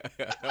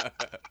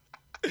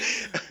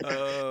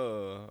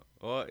 Oh,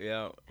 well,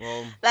 yeah.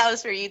 Well, That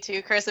was for you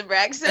too, Chris and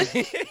Braxton.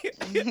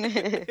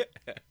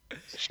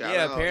 Shout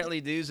yeah, out.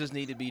 apparently dudes just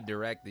need to be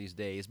direct these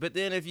days. But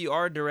then if you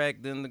are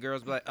direct, then the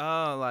girls be like,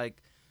 oh,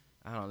 like,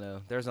 I don't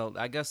know.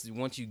 I guess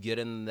once you get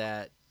in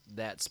that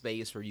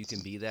space where you can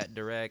be that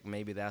direct,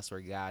 maybe that's where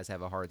guys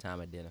have a hard time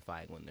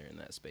identifying when they're in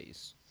that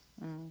space.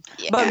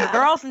 Yeah.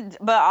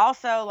 But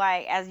also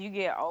like as you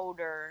get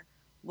older,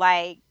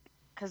 like,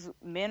 cause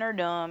men are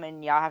dumb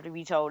and y'all have to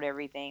be told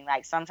everything.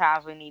 Like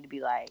sometimes we need to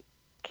be like,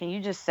 can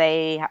you just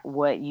say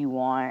what you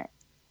want?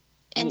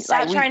 And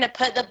stop like, trying to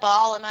put the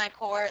ball in my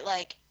court,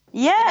 like.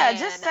 Yeah, Man,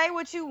 just say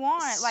what you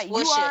want. Like you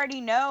swoosh it. already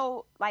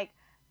know. Like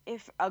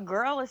if a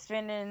girl is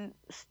spending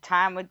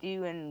time with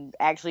you and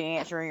actually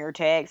answering your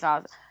texts,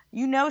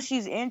 you know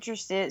she's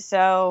interested.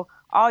 So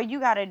all you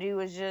got to do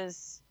is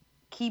just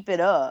keep it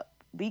up,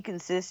 be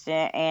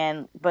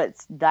consistent, but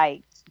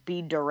like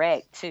be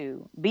direct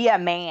too. Be a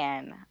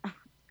man.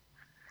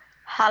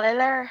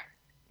 Hallelujah.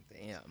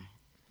 Damn.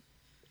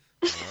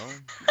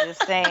 Well,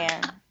 Just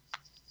saying.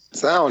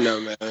 So I don't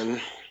know,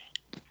 man.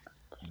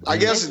 I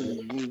guess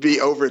be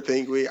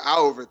overthink. I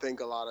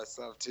overthink a lot of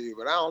stuff too,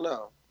 but I don't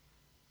know.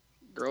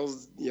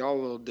 Girls, y'all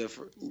a little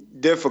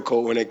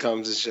difficult when it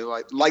comes to shit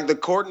like the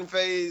courting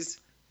phase.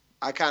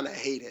 I kind of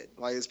hate it.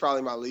 Like it's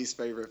probably my least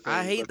favorite phase.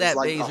 I hate but that it's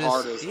like phase. the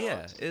hardest Yeah,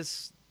 one.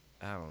 it's.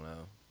 I don't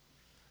know.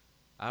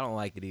 I don't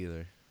like it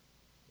either.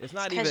 It's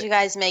not Because even. you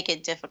guys make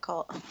it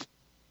difficult.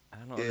 I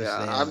don't Yeah,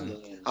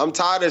 understand. I'm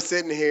tired of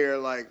sitting here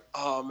like,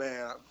 oh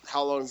man,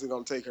 how long is it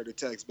gonna take her to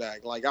text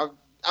back? Like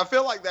I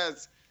feel like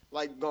that's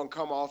like gonna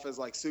come off as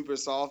like super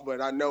soft, but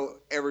I know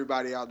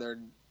everybody out there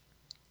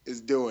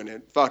is doing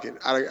it. Fuck it,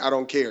 I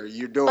don't care.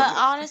 You're doing But it.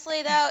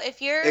 honestly, though,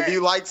 if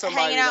you like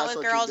somebody, hanging out that's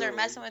with what girls you're or doing.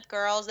 messing with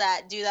girls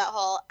that do that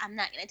whole I'm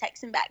not going to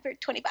text him back for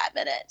 25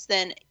 minutes,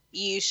 then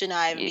you should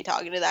not even be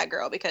talking to that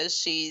girl because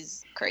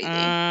she's crazy.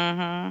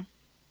 Mm-hmm.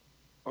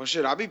 Oh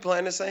shit, I be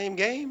playing the same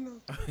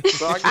game.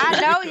 So I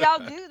know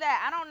y'all do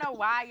that. I don't know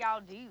why y'all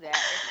do that.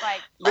 It's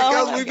like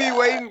because my we be God.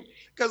 waiting.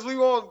 Because we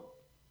want.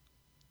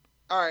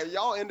 All right,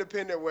 y'all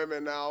independent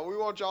women now. We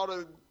want y'all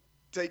to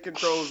take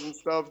controls and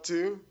stuff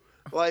too.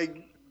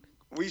 Like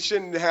we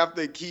shouldn't have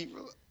to keep.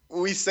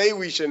 We say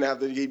we shouldn't have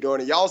to keep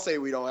doing it. Y'all say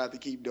we don't have to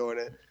keep doing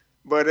it,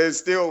 but it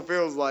still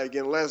feels like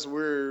unless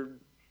we're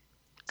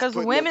because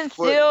putting women the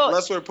foot, still.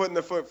 unless we're putting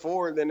the foot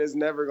forward, then it's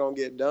never gonna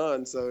get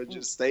done. So it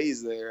just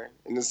stays there,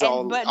 and it's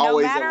But no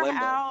always in matter limbo.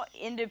 how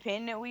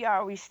independent we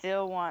are, we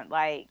still want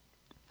like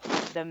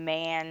the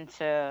man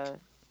to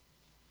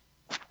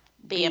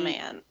Be a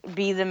man.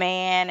 be the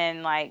man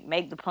and like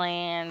make the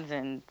plans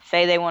and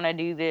say they want to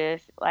do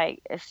this.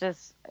 Like it's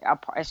just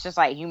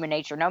like human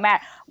nature. No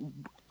matter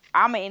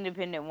I'm an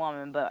independent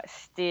woman, but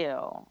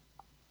still,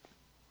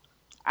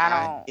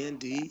 I don't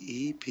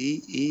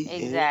INDEPEN.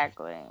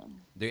 exactly.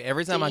 Dude,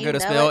 every time Do I you go to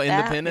know spell what that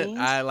independent, means?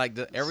 I like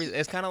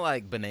it's kind of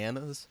like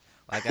bananas.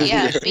 Like I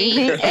Yeah,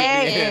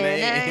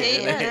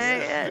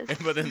 B-A-N-A-N-A-S.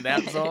 But in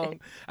that song,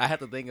 I have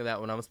to think of that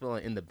when I'm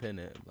spelling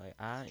independent. Like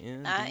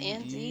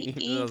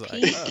I-N-D-E. I was like,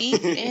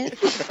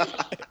 INDEPEN.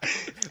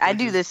 I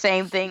do the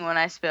same thing when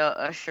I spell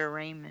Usher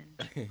Raymond.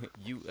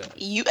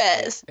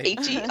 U.S.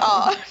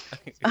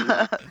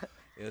 USHER.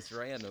 It's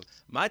random.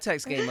 My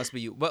text game must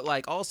be, but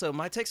like also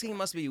my text game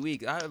must be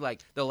weak. I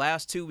like the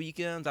last 2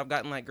 weekends I've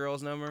gotten like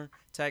girls' number,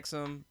 text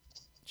them,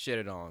 shit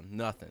it on,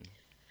 nothing.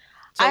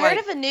 So I heard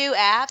like, of a new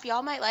app.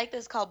 Y'all might like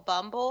this called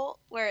Bumble,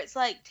 where it's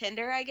like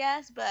Tinder, I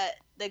guess, but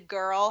the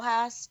girl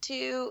has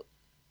to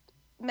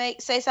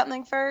say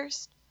something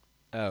first.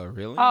 oh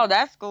really? Oh,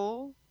 that's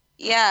cool.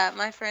 Yeah,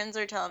 my friends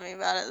are telling me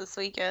about it this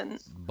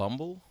weekend.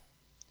 Bumble?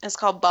 It's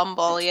called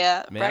Bumble,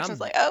 yeah. Man, Braxton's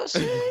like, oh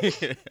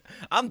shit.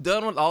 I'm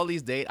done with all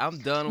these dates. I'm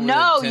done with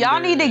No, Tinder y'all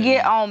need to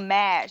get and- on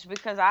Match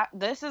because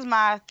this is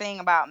my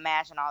thing about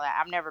Match and all that.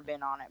 I've never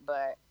been on it,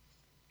 but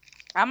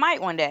I might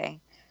one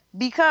day.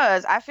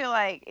 Because I feel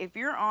like if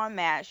you're on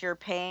Match, you're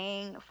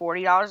paying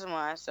 $40 a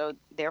month, so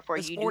therefore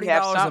It's you do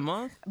have $40 a some,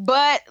 month.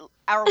 but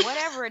or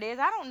whatever it is.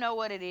 I don't know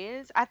what it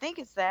is. I think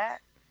it's that,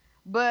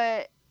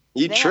 but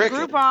You they have tricking.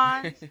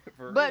 Groupon.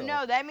 For But real.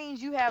 no, that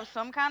means you have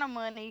some kind of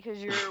money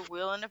because you're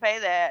willing to pay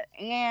that,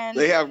 and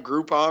They have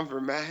Groupon for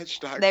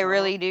Match.com. they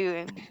really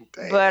do.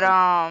 Damn. But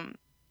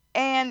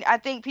and I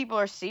think people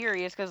are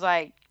serious because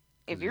like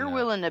if 'Cause you're you're not-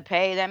 willing to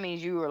pay, that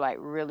means you were like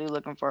really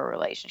looking for a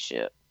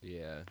relationship.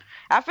 Yeah.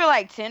 I feel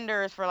like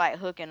Tinder is for like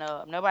hooking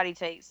up. Nobody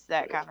takes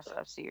that kind of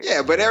stuff serious.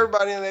 Yeah, but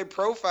everybody in their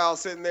profile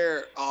sitting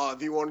there, oh,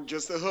 if you want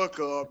just a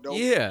hookup,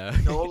 Yeah.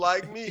 don't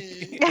like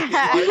me.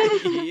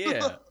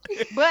 Yeah.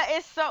 But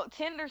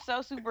Tinder's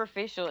so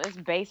superficial. It's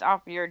based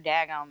off of your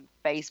daggone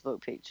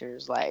Facebook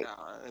pictures. Like,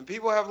 And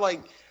people have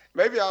like,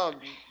 maybe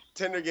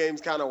Tinder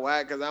game's kind of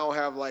whack because I don't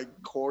have like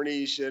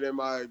corny shit in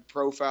my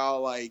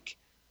profile. Like,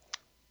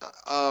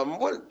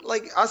 what?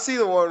 Like, I see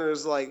the one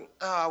that's like,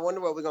 I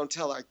wonder what we're gonna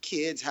tell our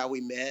kids how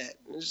we met.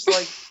 And it's just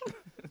like,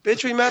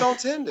 bitch, we met on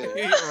Tinder.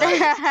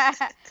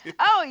 Right.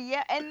 oh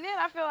yeah. And then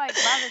I feel like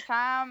by the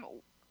time,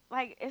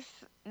 like,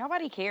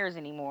 nobody cares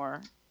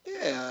anymore.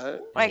 Yeah.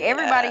 Like Yeah.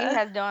 everybody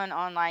has done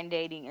online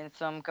dating in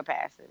some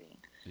capacity.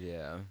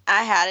 Yeah.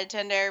 I had a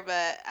Tinder,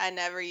 but I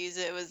never used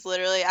it. It was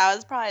literally, I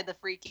was probably the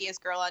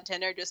freakiest girl on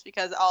Tinder just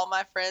because all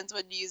my friends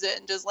would use it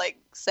and just like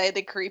say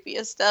the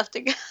creepiest stuff to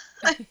guys.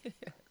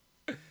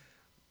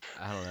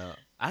 I don't know.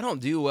 I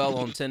don't do well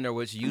on Tinder,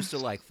 which used to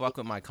like fuck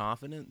with my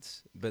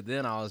confidence, but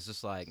then I was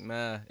just like,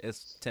 nah,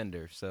 it's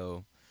Tinder,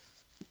 so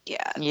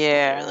Yeah.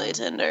 Yeah. Literally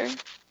Tinder.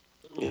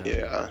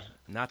 Yeah.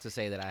 not to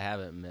say that I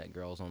haven't met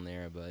girls on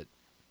there, but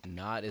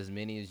not as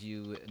many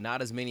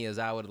as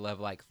I would have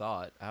like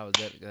thought. I was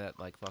that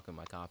like fucking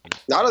my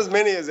confidence. Not as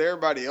many as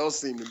everybody else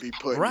seem to be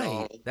putting Right.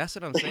 on. That's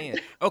what I'm saying.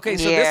 Okay,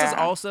 so this is Yeah.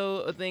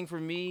 also a thing for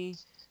me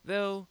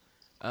though,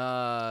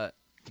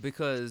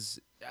 because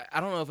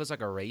I don't know if it's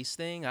like a race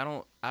thing. I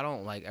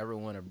don't like ever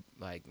want to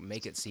like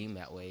make it seem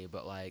that way,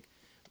 but like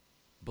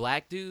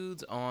black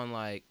dudes on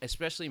like,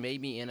 especially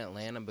maybe in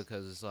Atlanta,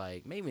 because it's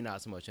like maybe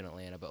not so much in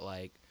Atlanta, but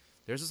like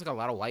there's just like a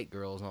lot of white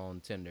girls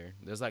on Tinder.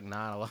 There's like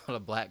not a lot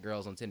of black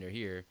girls on Tinder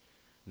here,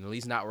 and at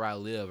least not where I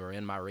live or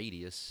in my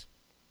radius.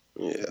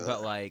 Yeah.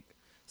 But like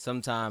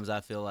sometimes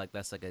I feel like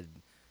that's like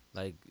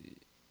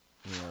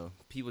you know,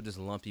 people just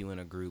lump you in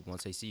a group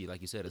once they see you. Like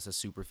you said, it's a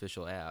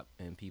superficial app,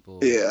 and people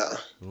Yeah.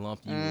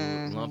 lump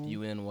Mhm.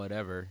 you in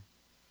whatever.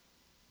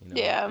 You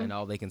know, Yeah. and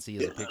all they can see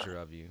is a picture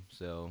of you.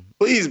 So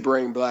Please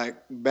bring back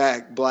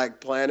Black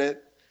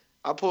Planet.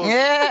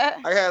 Yeah.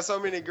 I had so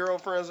many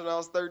girlfriends when I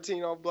was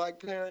 13 on Black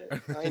Planet.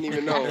 I didn't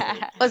even know.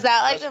 Was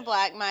that like the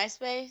Black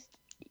MySpace?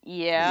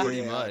 Yeah.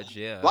 pretty Yeah. much,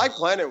 yeah. Black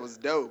Planet was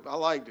dope. I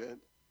liked it.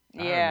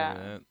 I Yeah.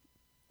 remember that.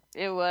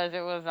 It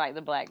was like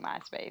the Black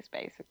MySpace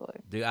basically.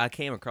 Dude, I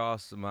came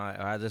across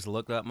I just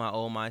looked up my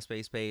old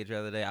MySpace page the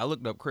other day. I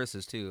looked up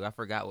Chris's too. I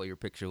forgot what your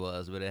picture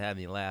was, but it had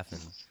me laughing.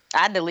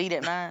 I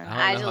deleted mine.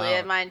 I I don't know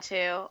deleted how- mine too.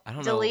 I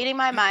don't know. Deleting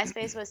my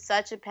MySpace was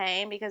such a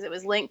pain because it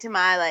was linked to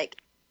my like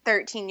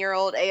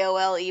 13-year-old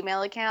AOL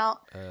email account.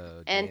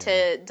 Oh, And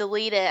damn. to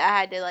delete it, I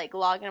had to like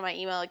log into my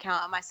email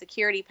account, and my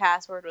security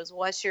password was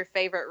 "What's your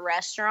favorite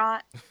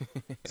restaurant?"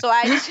 So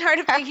I just tried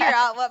to figure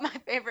out what my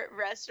favorite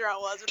restaurant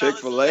was when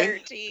Chick-fil-A? I was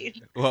 13.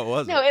 What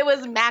was No, it? it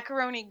was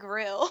Macaroni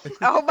Grill.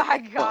 Oh my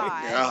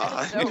god.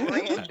 God. That's so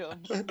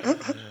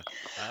random.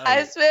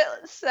 I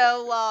spent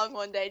so long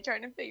one day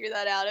trying to figure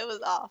that out. It was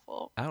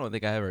awful. I don't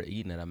think I ever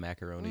eaten at a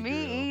macaroni grill.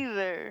 Me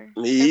either.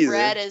 Me The either.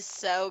 bread is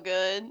so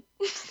good.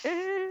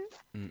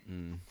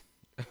 Mm-mm.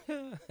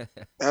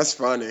 That's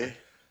funny.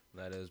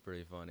 That is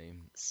pretty funny.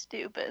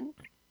 Stupid.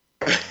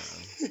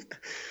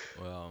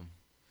 Well,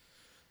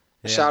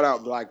 Shout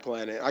out Black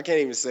Planet. I can't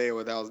even say it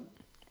without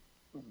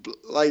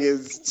like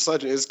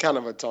it's kind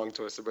of a tongue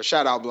twister, but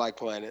shout out Black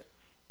Planet.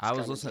 I was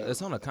kinda listening. dope.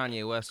 It's on a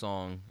Kanye West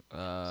song.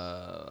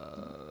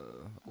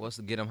 What's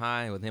the Get 'Em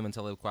High with him and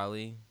Talib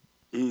Kweli?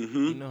 Mm-hmm.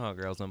 You know how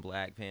girls on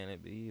Black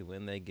Planet be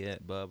when they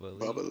get bubbly.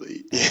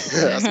 Bubbly.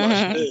 That's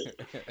my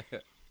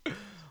shit.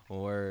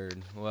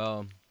 Word.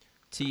 Well,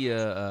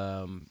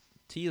 Tia,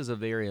 Tia's a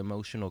very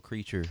emotional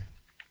creature.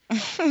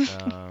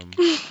 Um,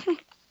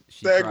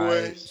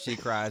 Segway. she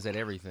cries at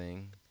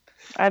everything.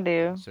 I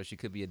do. So she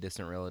could be a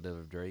distant relative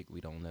of Drake.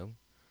 We don't know.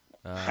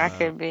 I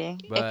could be.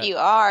 If But you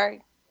are,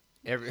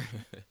 every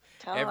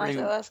tell him I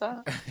said what's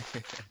up.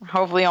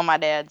 Hopefully on my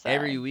dad's side.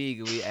 every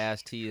week we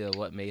ask Tia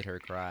what made her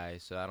cry.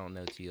 So I don't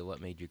know, Tia,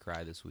 what made you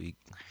cry this week?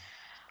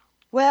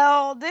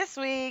 Well, this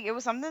week it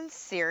was something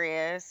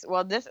serious.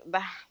 Well,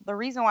 the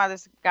reason why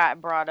this got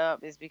brought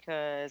up is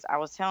because I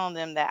was telling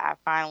them that I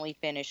finally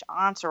finished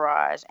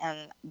Entourage,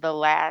 and the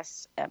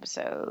last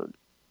episode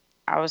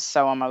I was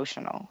so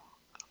emotional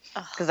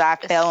because I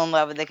fell in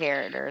love with the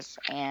characters,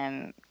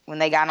 and when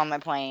they got on the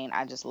plane,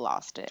 I just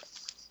lost it.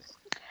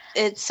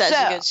 It's such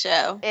a good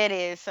show. It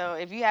is. So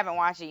if you haven't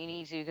watched it, you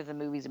need to because the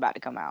movie's about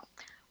to come out.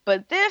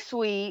 But this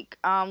week,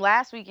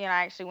 last weekend,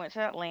 I actually went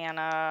to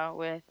Atlanta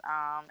with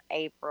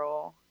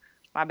April,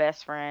 my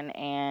best friend,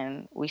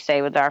 and we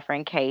stayed with our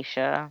friend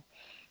Keisha.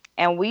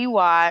 And we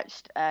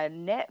watched a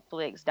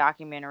Netflix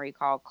documentary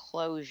called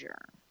Closure.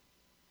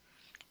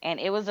 And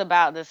it was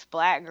about this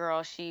black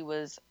girl. She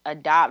was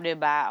adopted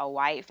by a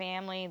white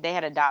family. They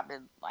had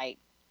adopted like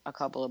a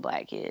couple of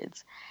black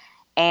kids.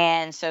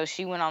 And so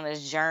she went on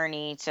this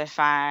journey to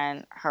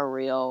find her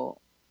real,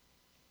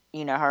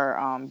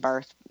 her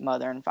birth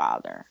mother and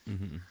father.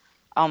 Mm-hmm.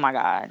 Oh my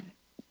God.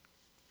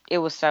 It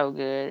was so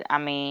good. I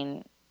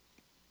mean,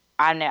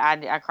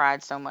 I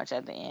cried so much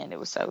at the end. It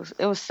was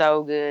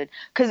so good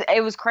because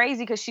it was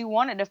crazy because she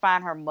wanted to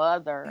find her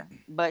mother,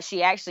 but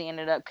she actually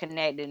ended up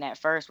connecting at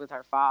first with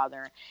her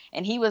father,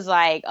 and he was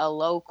like a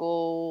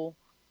local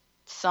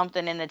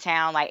something in the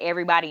town. Like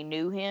everybody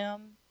knew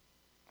him,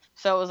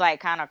 so it was like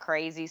kind of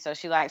crazy. So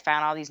she like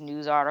found all these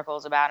news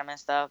articles about him and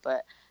stuff.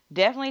 But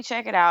definitely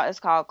check it out.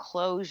 It's called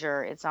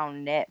Closure. It's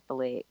on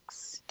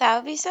Netflix. That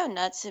would be so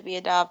nuts to be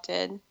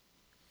adopted.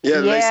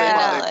 Yeah, they say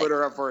why Yeah. they put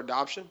her up for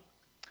adoption.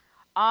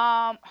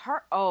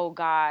 Oh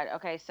God.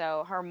 Okay,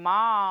 so her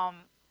mom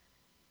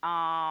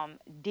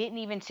didn't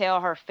even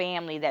tell her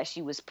family that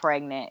she was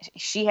pregnant.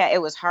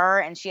 It was her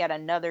and she had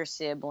another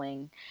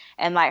sibling,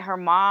 and like her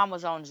mom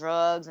was on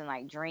drugs and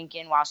like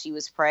drinking while she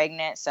was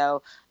pregnant.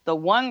 So the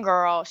one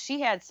girl,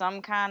 she had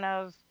some kind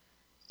of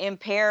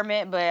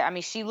impairment, but I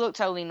mean she looked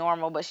totally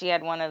normal, but she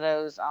had one of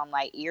those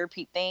like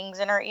earpiece things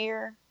in her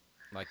ear.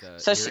 Like a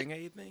So hearing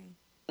aid thing?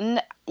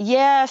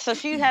 Yeah, so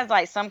she has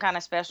like some kind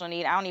of special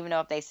need. I don't even know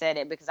if they said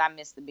it because I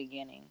missed the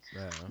beginning.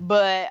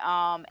 But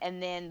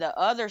and then the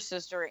other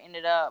sister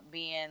ended up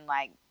being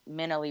like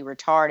mentally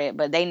retarded,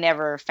 but they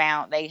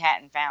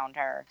hadn't found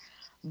her.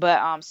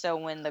 But so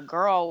when the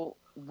girl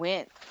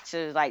went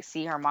to like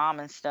see her mom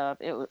and stuff,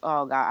 it was,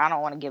 oh God, I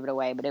don't want to give it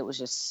away, but it was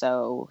just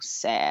so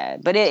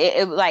sad. But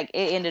it like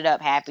it ended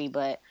up happy,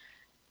 but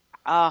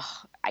yeah,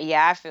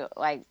 I feel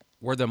like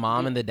Were the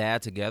mom and the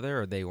dad together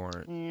or they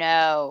weren't?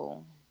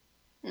 no.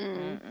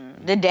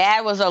 The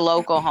dad was a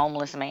local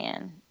homeless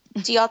man.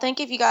 Do y'all think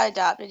if you got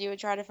adopted, you would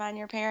try to find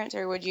your parents,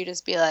 or would you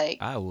just be like,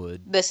 I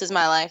would. This is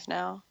my life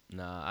now?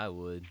 Nah, I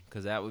would.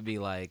 Because that would be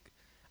like,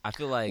 I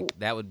feel like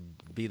that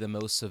would be the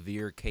most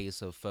severe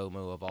case of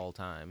FOMO of all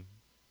time.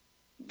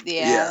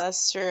 Yeah,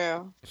 that's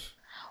true.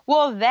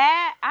 Well,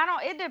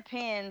 it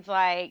depends.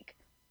 Like,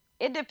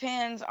 it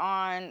depends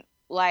on,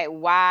 like,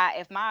 why.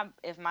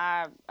 If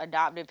my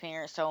adopted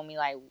parents told me,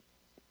 like,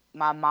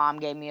 my mom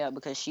gave me up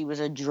because she was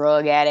a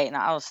drug addict and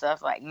all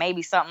stuff, like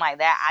maybe something like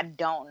that, I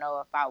don't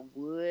know if I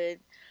would.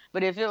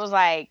 But if it was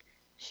like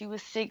she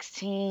was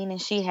 16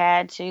 and she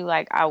had to,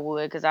 like, I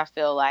would, because I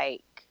feel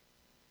like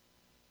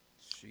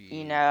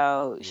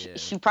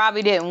she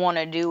probably didn't want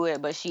to do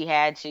it, but she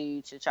had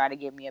to try to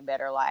give me a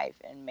better life,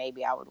 and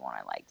maybe I would want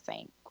to like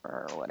thank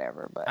her or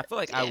whatever. But I feel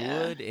like I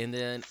would, and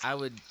then I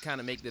would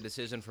kind of make the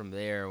decision from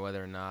there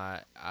whether or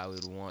not I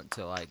would want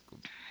to like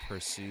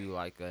pursue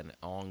like an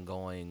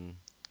ongoing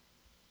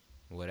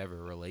whatever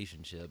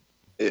relationship.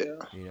 Yeah.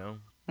 You know?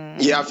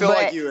 Yeah, I feel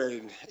like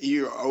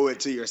you owe it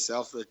to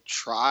yourself to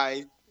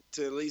try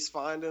to at least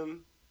find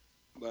him.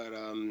 But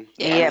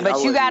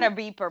but you gotta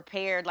be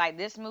prepared. Like,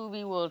 this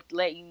movie will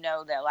let you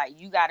know that like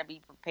you gotta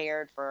be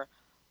prepared for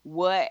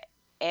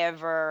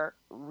whatever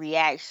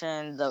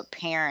reaction the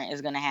parent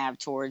is gonna have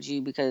towards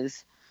you,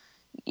 because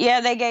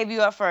they gave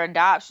you up for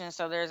adoption,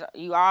 so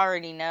you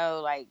already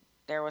know like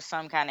there was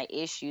some kind of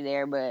issue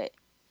there, but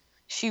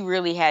she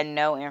really had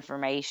no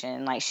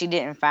information. Like, she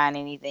didn't find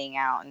anything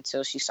out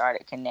until she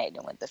started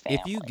connecting with the family.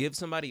 If you give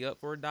somebody up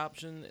for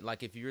adoption,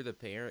 like if you're the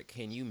parent,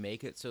 can you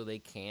make it so they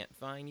can't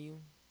find you?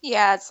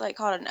 Yeah, it's like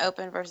called an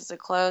open versus a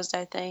closed,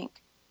 I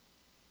think.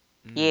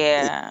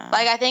 Yeah.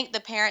 Like, I think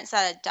the parents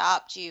that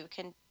adopt you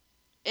can,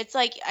 it's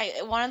like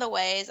one of the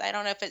ways, I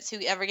don't know if it's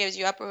whoever gives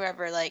you up or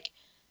whoever like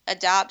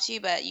adopts you,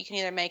 but you can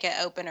either make it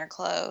open or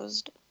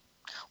closed.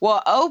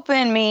 Well,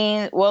 open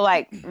means, well,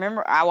 like,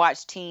 remember I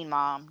watched Teen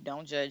Mom,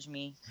 don't judge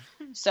me.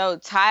 So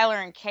Tyler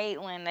and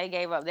Caitlyn, they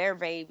gave up their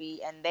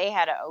baby and they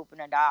had an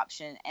open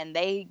adoption, and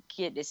they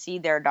get to see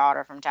their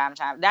daughter from time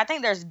to time. I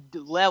think there's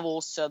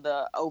levels to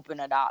the open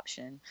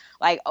adoption.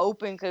 Like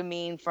open could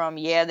mean from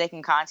they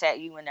can contact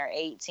you when they're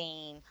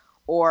 18,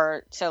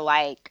 or to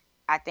like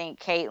I think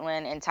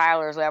Caitlyn and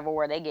Tyler's level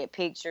where they get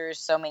pictures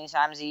so many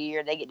times a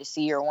year, they get to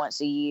see her once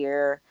a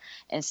year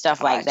and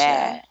stuff like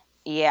that.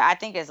 Yeah, I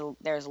think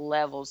there's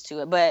levels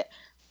to it, but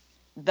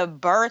the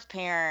birth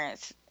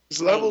parents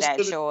There's make levels that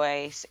to the-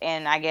 choice,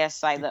 and I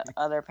guess like the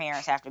other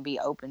parents have to be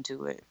open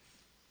to it.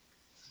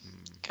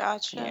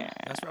 Gotcha. Yeah.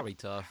 That's probably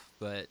tough,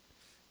 but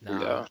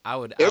no, Yeah. I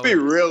would. It'd be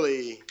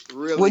really,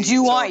 really. Would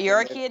you want tough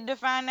your to make- kid to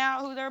find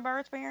out who their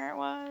birth parent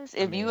was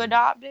if you mean,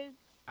 adopted?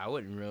 I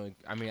wouldn't really.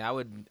 I mean, I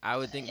would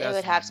think It that's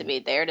would have to be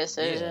their Yeah,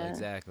 decision.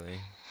 exactly.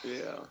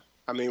 Yeah.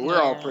 I mean,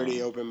 we're all Yeah.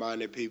 pretty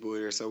open-minded people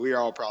here, so we're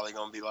all probably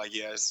gonna be like,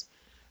 yes,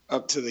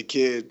 up to the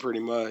kid,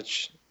 pretty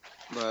much.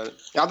 But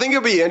I think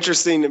it'd be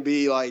interesting to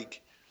be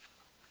like,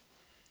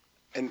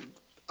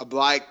 a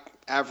black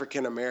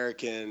African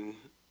American,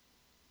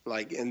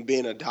 like, and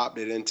being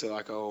adopted into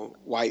like a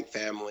white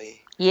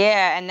family.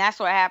 Yeah, and that's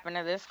what happened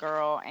to this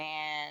girl,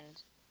 and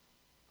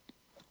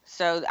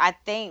so I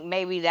think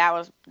maybe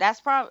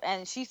that's probably,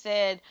 and she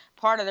said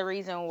part of the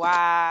reason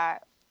why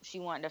she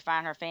wanted to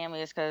find her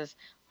family is because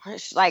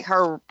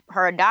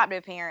her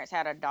adopted parents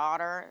had a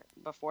daughter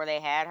before they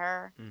had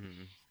her,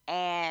 Hmm.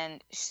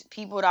 and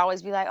people would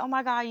always be like, "Oh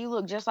my God, you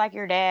look just like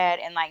your dad,"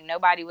 and like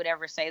nobody would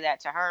ever say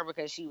that to her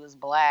because she was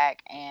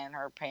black and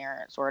her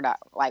parents were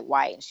like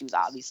white, and she was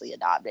obviously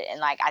adopted, and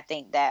like I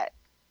think that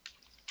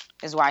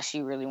is why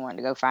she really wanted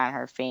to go find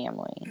her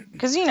family,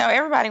 because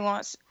everybody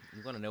wants.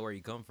 You want to know where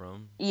you come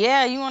from.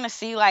 Yeah, you want to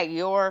see like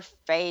your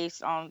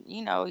face on,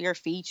 your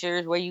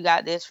features, where you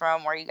got this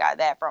from, where you got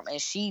that from.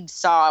 And she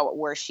saw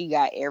where she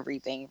got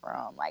everything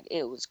from. Like,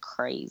 it was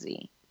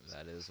crazy.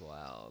 That is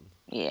wild.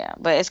 Yeah,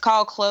 but it's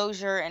called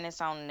Closure and it's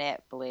on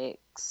Netflix.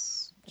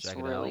 It's Check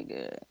it really out.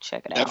 good.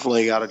 Check it out.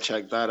 Definitely got to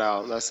check that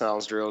out. That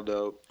sounds real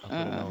dope. I'll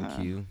put it on Mhm.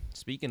 cue.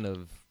 Speaking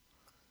of,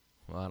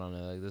 well, I don't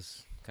know. Like,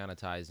 this kind of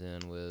ties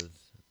in with.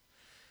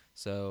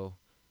 So,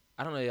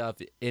 I don't know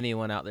if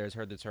anyone out there has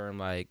heard the term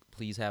like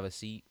 "please have a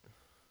seat."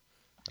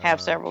 Have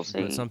several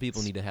But some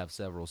people seats. need to have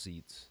several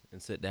seats and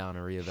sit down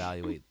and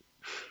reevaluate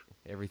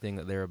everything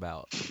that they're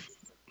about.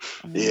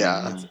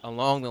 Yeah. It's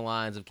along the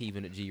lines of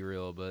keeping it G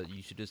real, but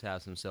you should just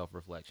have some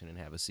self-reflection and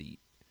have a seat.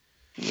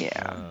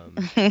 Yeah.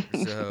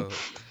 So,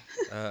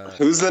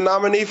 Who's the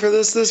nominee for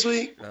this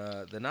week?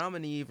 the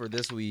nominee for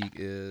this week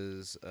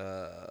is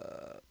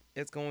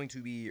it's going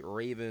to be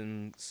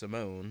Raven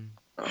Simone.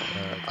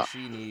 'Cause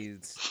she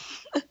needs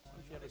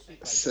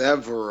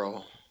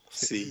Several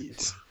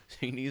seats.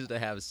 she needs to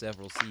have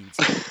several seats.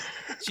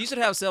 She should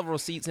have several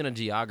seats in a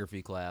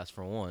geography class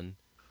for one.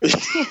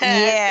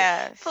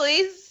 Yes.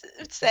 Please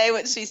say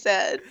what she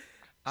said.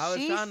 I was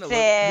She trying to look. Who's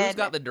said-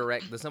 got the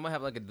direct? Does someone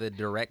have like the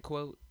direct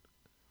quote?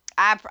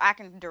 I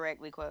can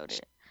directly quote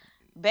it.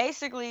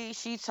 Basically,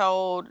 she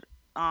told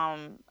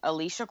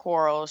Alicia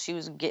Quarles,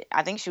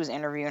 I think she was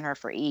interviewing her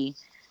for E,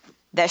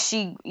 that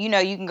she, you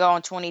can go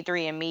on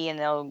 23andMe and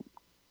they'll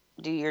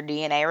do your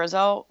DNA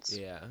results.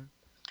 Yeah.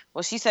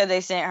 Well, she said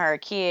they sent her a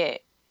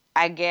kit,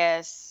 I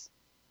guess,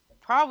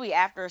 probably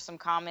after some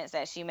comments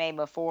that she made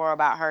before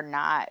about her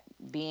not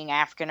being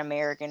African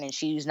American and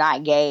she's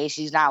not gay,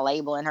 she's not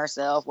labeling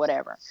herself,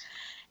 whatever.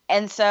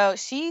 And so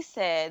she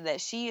said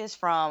that she is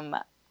from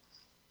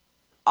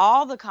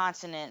all the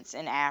continents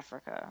in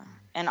Africa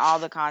and all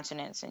the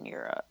continents in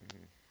Europe.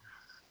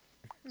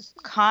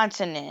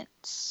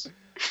 Continents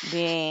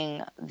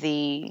being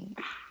the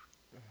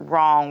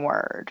wrong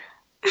word.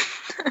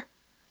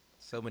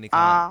 So many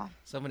Uh,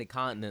 so many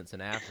continents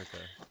in Africa.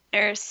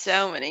 There's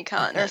so many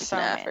continents so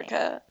in many.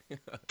 Africa.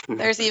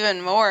 There's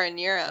even more in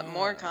Europe.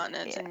 More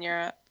continents yeah. in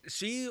Europe.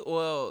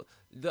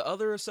 The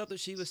other stuff that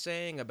she was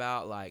saying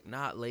about like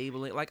not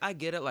labeling, like I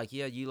get it, like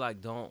yeah, you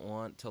like don't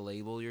want to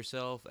label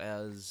yourself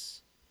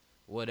as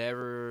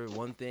whatever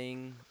one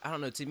thing. I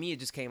don't know. To me, it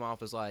just came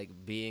off as like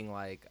being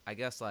like I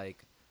guess I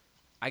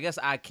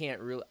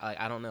can't really.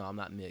 I don't know. I'm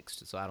not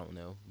mixed, so I don't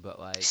know. But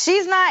like,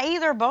 she's not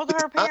either. Both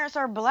of her parents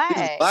are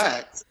black.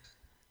 Black.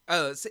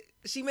 oh,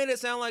 she made it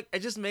sound like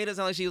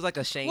she was like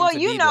ashamed. Well, to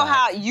you be know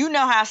black.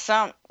 how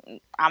some.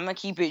 I'm gonna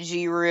keep it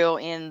G real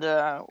in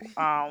the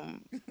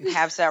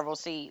have several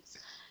seats.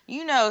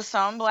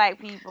 Some black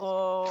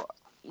people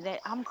that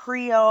I'm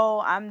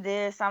Creole, I'm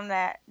this, I'm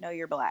that. No,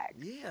 you're black.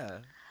 Yeah.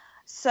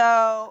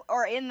 So,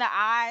 or in the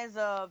eyes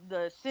of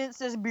the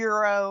Census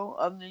Bureau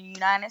of the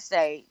United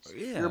States,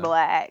 Yeah. you're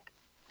black.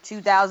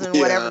 2000,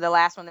 Yeah. whatever the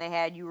last one they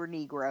had, you were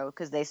Negro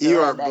because they still You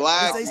have are that.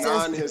 black, They said-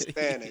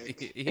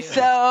 non-Hispanic. Yeah.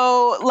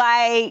 So,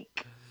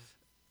 like,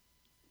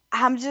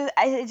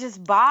 it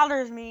just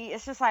bothers me.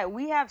 It's just like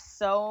we have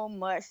so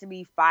much to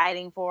be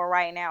fighting for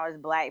right now as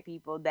black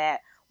people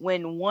that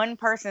when one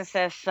person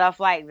says stuff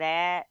like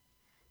that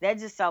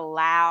just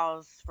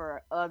allows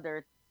for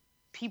other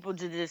people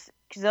to just,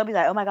 because they'll be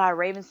like, oh my God,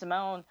 Raven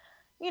Simone,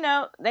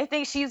 they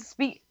think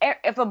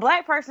if a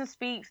black person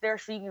speaks, they're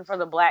speaking for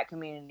the black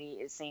community,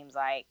 it seems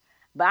like.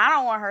 But I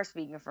don't want her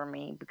speaking for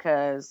me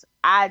because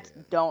I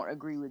don't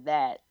agree with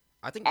that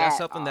I think that's at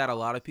something that a all.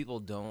 lot of people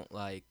don't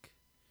like.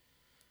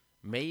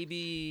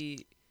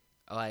 Maybe,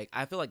 like,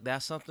 I feel like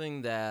that's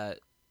something that,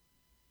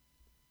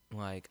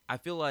 like, I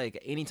feel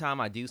like anytime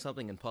I do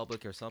something in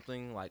public or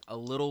something, like, a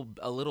little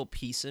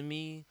piece of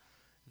me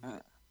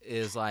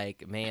is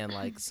like, man,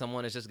 like,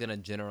 someone is just gonna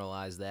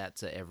generalize that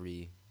to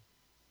every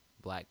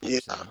black Yeah,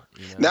 person,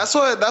 you know? that's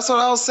what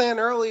I was saying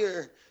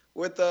earlier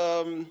with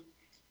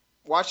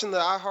watching the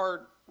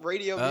iHeart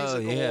Radio Oh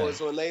Music yeah,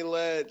 Awards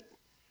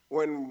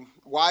when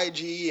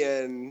YG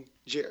and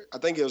I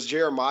think it was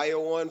Jeremiah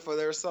won for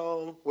their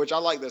song, which I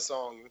like the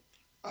song.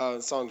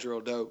 Song's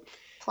real dope.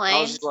 I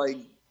was Plain. just like,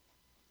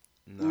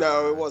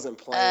 no, nah. it wasn't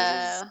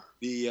Planes.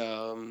 It was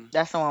the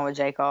That's the one with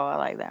J. Cole. I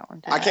like that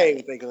one too. I can't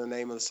even think of the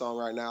name of the song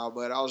right now,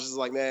 but I was just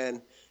like,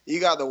 man, you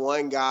got the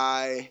one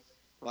guy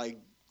like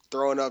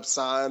throwing up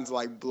signs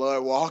like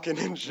blood walking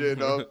and shit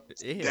up,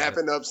 Yeah,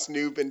 dapping up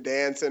Snoop and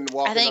dancing,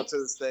 walking think- up to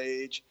the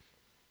stage,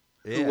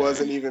 yeah. who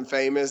wasn't even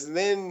famous. And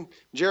then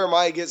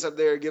Jeremiah gets up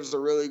there, gives a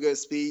really good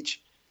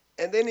speech,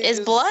 and then he Is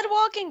just, blood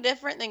walking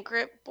different than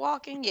crip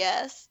walking?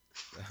 Yes.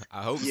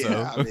 I hope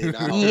yeah, so. I mean,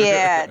 I don't,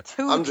 Yeah,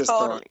 I'm just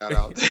throwing that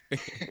out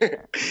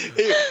there.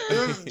 he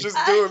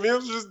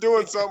was just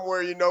doing something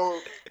where I've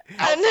outsiders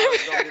gonna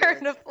never be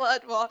heard like, of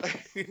blood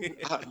walking.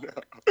 I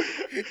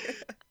know.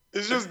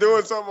 It's just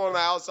doing something on the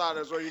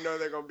outsiders where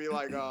they're gonna be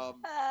like, God,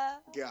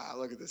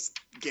 look at this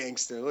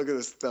gangster, look at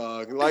this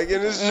thug. Like,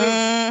 and it's just,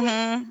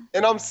 Mm-hmm.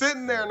 and I'm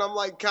sitting there and I'm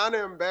like kind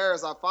of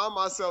embarrassed. I find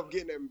myself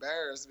getting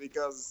embarrassed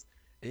because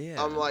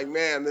Yeah, I'm like,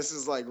 man, this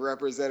is like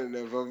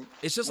representative of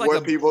it's just like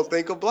what people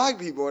think of black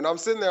people. And I'm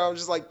sitting there, I'm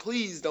just like,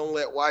 please don't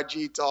let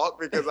YG talk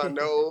because I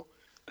know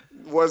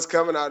what's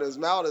coming out of his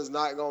mouth is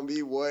not gonna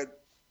be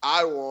what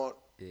I want.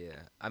 Yeah,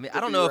 I mean, to I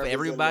don't be know if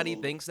everybody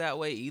representative. thinks that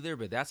way either,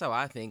 but that's how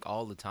I think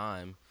all the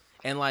time.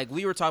 And like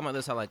we were talking about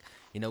this, how like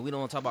we don't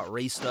want to talk about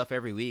race stuff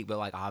every week, but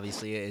like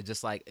obviously it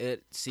just like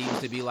it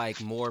seems to be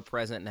like more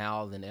present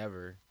now than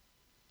ever.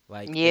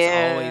 Like it's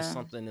always Yeah.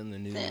 something in the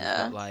news,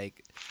 Yeah. but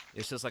like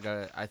it's just like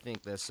I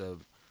think that's a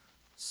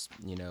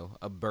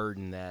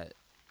burden that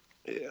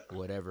Yeah.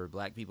 whatever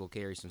black people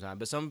carry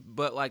sometimes.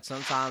 But like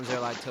sometimes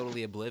they're like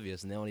totally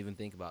oblivious and they don't even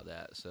think about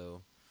that.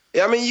 So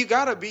Yeah, I mean, you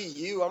gotta be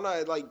you. I'm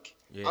not like,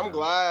 yeah, I'm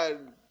glad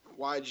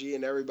YG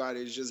and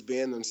everybody is just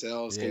being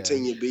themselves, Yeah.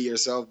 continue to be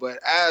yourself. But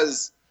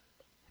as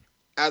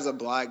a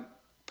black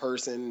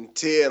person,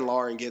 Tia and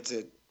Lauren gets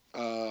it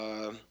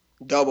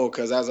double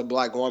because as a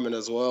black woman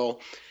as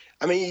well.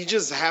 I mean, you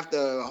just have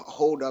to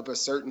hold up a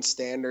certain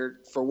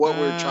standard for what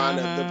we're trying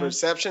to, the Mhm.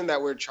 perception that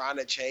we're trying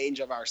to change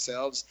of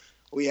ourselves.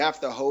 We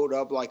have to hold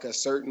up like a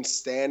certain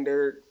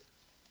standard,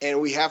 and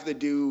we have to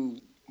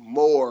do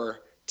more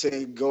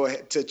to go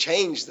ahead to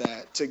change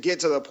that, to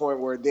get to the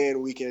point where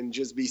then we can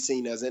just be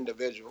seen as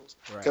individuals.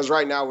 Because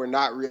right now we're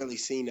not really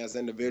seen as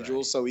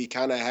individuals, so we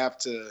kind of have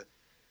to.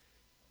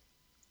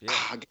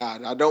 yeah.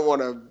 God, I don't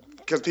want to,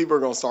 because people are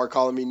gonna start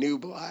calling me new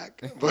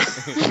black. But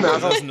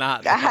Because it's not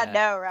I that.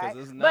 know, 'Cause right?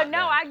 it's not But no,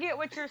 that. I get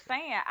what you're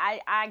saying.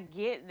 I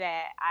get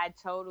that. I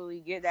totally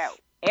get that.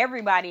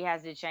 Everybody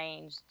has to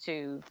change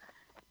too.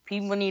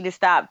 People need to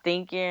stop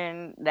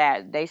thinking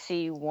that they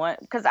see one.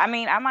 Because I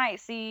mean, I might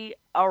see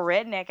a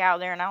redneck out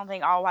there, and I don't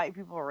think all white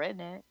people are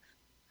rednecks.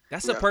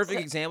 That's a Yeah. perfect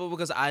example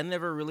because I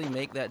never really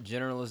make that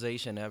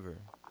generalization ever.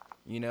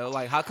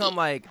 Like how come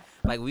like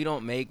we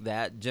don't make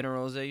that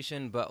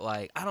generalization, but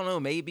like I don't know,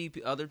 maybe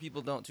other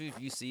people don't too. If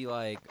you see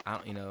like I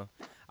don't,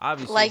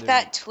 obviously Like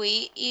there's- that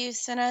tweet you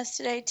sent us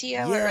today,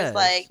 Tia, where it was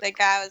like the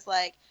guy was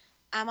like,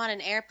 I'm on an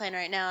airplane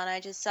right now and I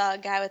just saw a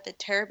guy with a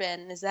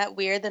turban. Is that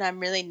weird that I'm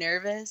really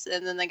nervous?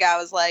 And then the guy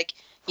was like,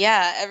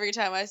 yeah, every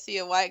time I see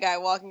a white guy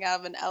walking out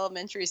of an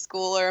elementary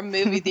school or a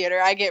movie theater,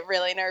 I get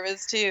really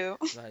nervous too.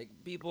 like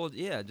people,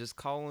 just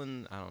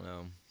calling. I don't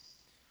know.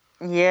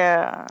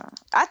 Yeah,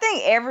 I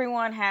think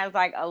everyone has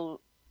like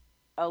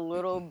a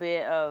little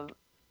bit of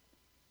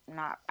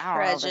not I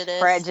don't know if it's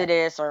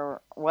prejudice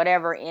or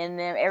whatever in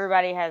them.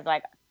 Everybody has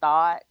like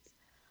thoughts,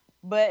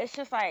 but it's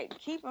just like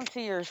keep them to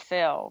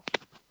yourself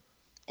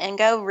And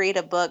go read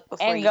a book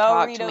before and you go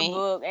talk read to a me.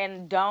 book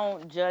and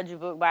don't judge a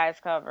book by its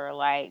cover.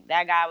 Like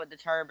that guy with the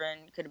turban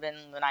could have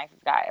been the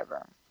nicest guy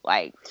ever.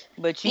 Like,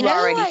 but you You know who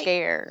already I-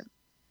 scared.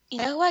 You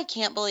know who I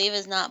can't believe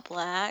is not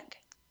black?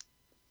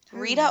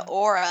 Rita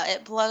Ora.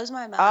 It blows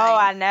my mind. Oh,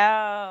 I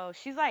know.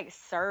 She's like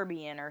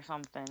Serbian or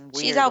something.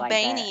 She's weird like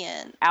that.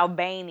 Albanian.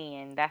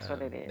 Albanian. That's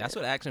what it is. That's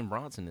what Action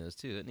Bronson is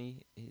too, isn't he?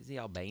 Is he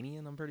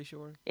Albanian? I'm pretty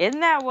sure. Isn't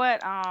that what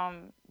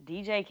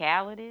DJ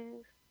Khaled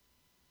is?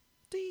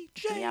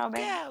 DJ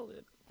Albanian?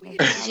 Khaled.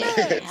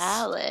 DJ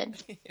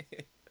Khaled.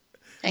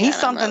 He's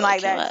something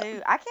like that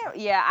too. I can't.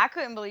 Yeah, I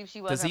couldn't believe she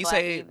wasn't Does he black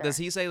say? either. Does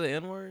he say the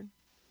N word?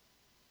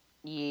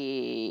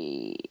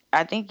 Yeah,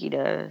 I think he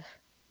does.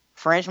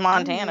 French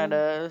Montana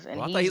does, and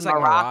Well, I thought he's like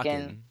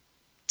Moroccan.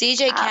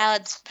 DJ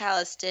Khaled's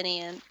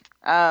Palestinian,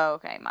 Oh,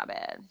 okay, my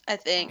bad. I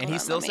think. And Hold he on,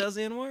 still let me- says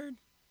the N word.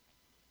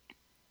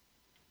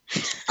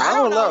 I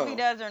don't know know. if he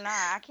does or not.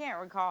 I can't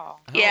recall.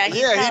 Yeah,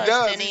 he's Yeah, he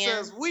does. He Palestinian.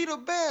 says, "We the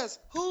best."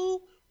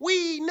 Who?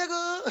 We,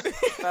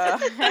 nigga. Uh,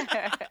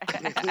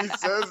 He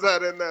says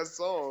that in that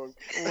song.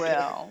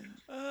 well,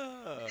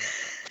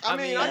 I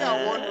mean, I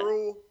got one Uh,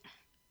 rule,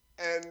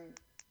 and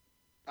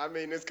I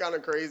mean, it's kind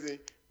of crazy,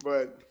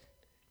 but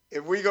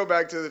if we go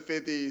back to the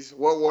 50s,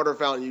 what water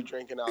fountain you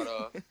drinking out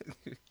of?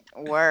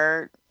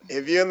 word.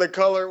 If you're in the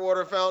colored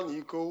water fountain,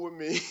 you cool with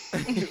me.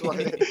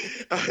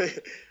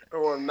 Like,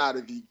 well, not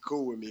if you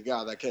cool with me.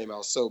 God, that came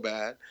out so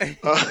bad.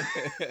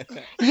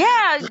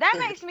 Yeah, that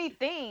makes me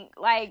think.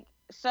 Like,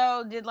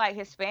 so did like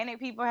Hispanic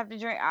people have to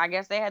drink? I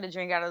guess they had to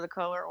drink out of the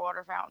colored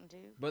water fountain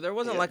too. But there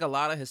wasn't Yeah. like a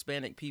lot of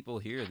Hispanic people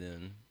here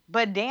then.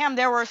 But damn,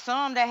 there were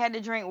some that had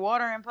to drink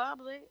water in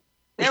public.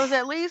 There was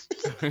at least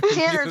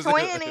 10 or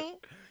 20.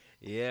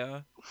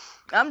 Yeah,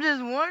 I'm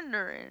just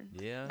wondering.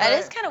 yeah. that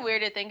is kind of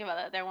weird to think about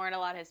that there weren't a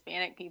lot of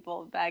Hispanic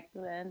people back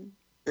then.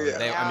 Yeah.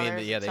 They, I Now mean,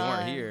 there's yeah, a they weren't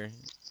ton. here.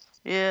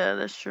 Yeah,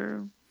 that's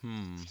true.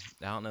 I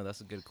don't know.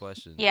 That's a good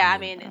question. Yeah, I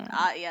mean,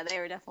 yeah, they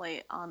were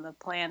definitely on the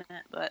planet,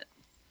 but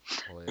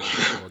well,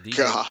 DJ,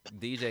 God.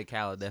 DJ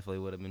Khaled definitely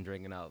would have been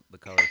drinking out the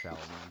color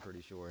fountain. I'm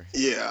pretty sure.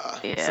 Yeah.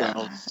 Yeah.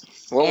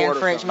 So, what And water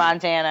French fountain?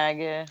 Montana, I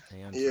guess.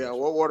 And Yeah, French.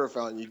 what water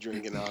fountain you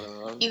drinking out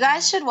of? you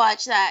guys should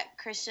watch that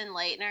Christian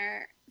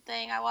Leitner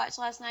thing I watched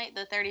last night,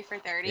 the 30 for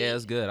 30. Yeah,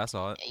 it's good. I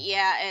saw it.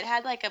 Yeah, it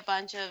had like a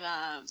bunch of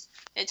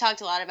it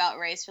talked a lot about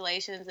race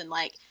relations and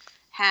like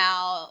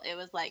how it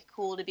was like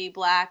cool to be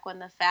black when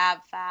the Fab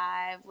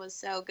Five was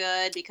so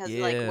good because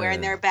like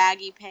wearing Yeah. their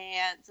baggy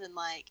pants and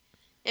like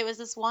it was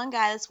this one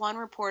guy, this one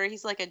reporter,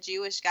 he's like a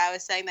Jewish guy,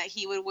 was saying that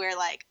he would wear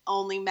like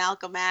only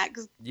Malcolm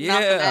X Yeah,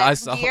 I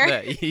X saw gear.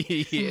 that.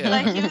 Yeah.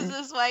 Like he was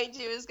this white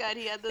Jewish guy and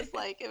he had this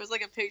like it was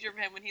like a picture of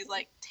him when he's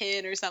like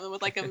 10 or something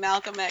with like a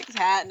Malcolm X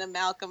hat and a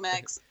Malcolm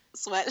X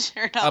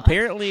sweatshirt on.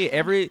 Apparently,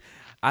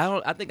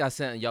 I think I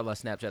sent y'all a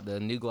Snapchat. The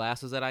new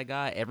glasses that I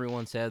got,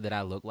 everyone said that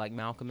I look like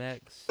Malcolm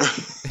X.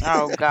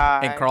 Oh,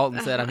 God. And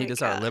Carlton said I Oh need my to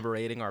start God.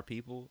 liberating our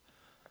people.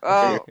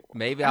 Oh,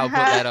 Maybe I'll put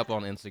that up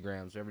on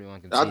Instagram so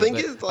everyone can see. I think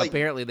but it's like-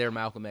 apparently they're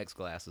Malcolm X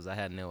glasses. I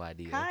had no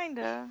idea.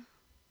 kinda.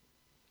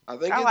 I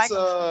think I it's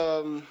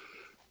like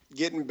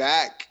getting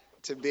back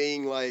to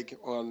being like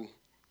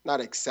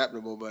not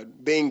acceptable,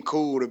 but being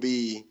cool to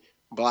be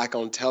black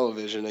on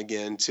television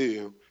again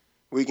too.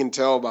 We can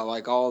tell by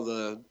like all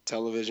the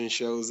television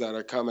shows that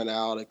are coming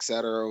out, et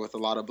cetera, with a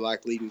lot of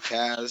black leading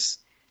casts.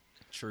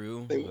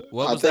 True. think-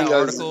 What I was think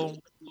that that's-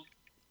 article?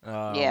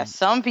 Yeah,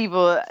 some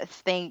people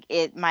think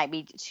it might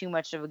be too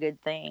much of a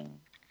good thing.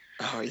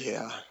 Oh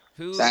yeah,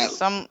 Who?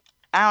 That-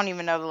 I don't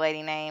even know the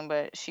lady name,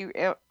 but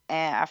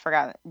and I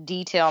forgot.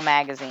 Detail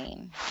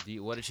Magazine.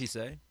 What did she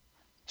say?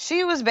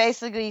 She was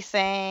basically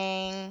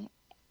saying,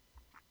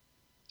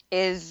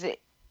 is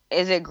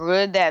it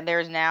good that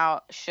there's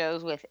now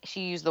shows with?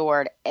 She used the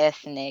word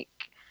ethnic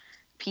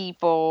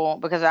people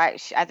because I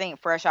think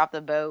Fresh Off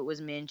the Boat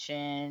was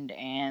mentioned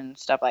and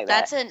stuff like that.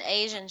 That's an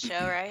Asian show,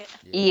 right?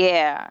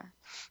 Yeah.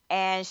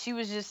 And she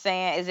was just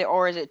saying, is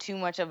it too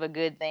much of a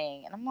good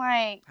thing? And I'm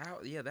like, How?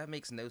 Yeah, that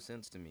makes no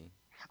sense to me.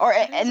 or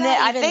does and then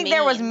that I even think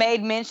there was mean?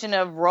 made mention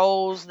of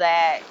roles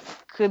that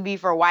could be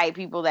for white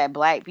people that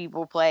black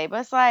people play, but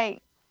it's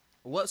like,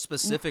 What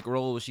specific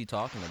role was she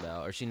talking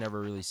about? Or she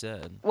never really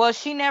said. well,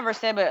 she never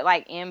said, but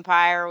like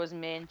Empire was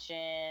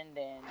mentioned,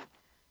 and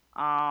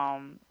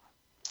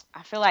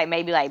I feel like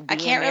maybe like I being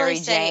can't Mary really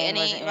say Jane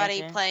wasn't anybody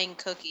mentioned. playing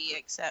Cookie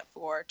except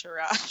for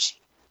Taraji.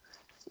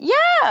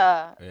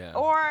 Yeah. Yeah.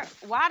 Or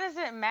why does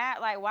it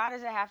matter? Like, why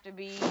does it have to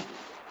be?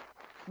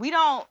 We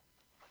don't.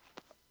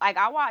 Like,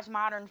 I watch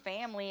Modern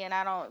Family, and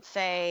I don't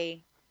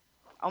say,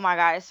 "Oh my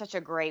God, it's such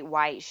a great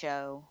white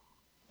show."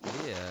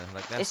 Yeah,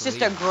 like that's It's just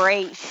a weird.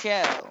 great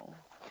show.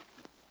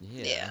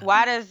 Yeah.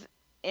 Why does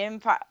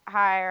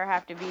Empire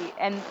have to be?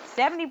 And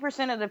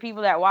 70% of the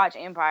people that watch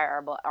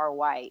Empire are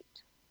white.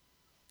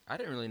 I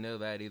didn't really know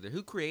that either.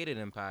 Who created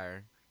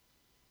Empire?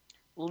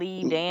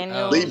 Lee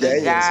Daniels, Lee the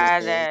Daniels guy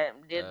is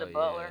that did the Oh,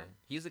 Butler. yeah.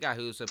 He's the guy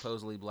who was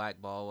supposedly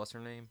blackball. What's her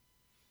name?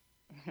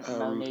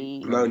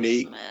 Monique.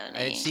 Monique.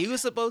 And she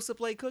was supposed to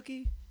play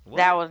Cookie? What?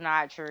 That was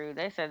not true.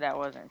 They said that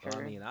wasn't Well,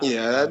 true. I mean,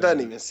 Yeah, that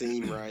doesn't even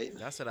seem right.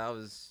 That's what I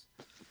was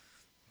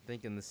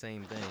thinking the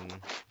same thing.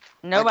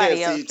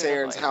 Nobody I else can't see could have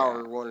Terrence played that.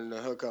 Howard wanting to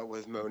hook up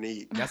with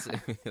Monique. That's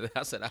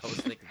that's what I was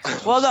thinking. too.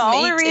 Well, the Me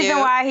only reason too.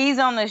 why he's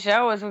on the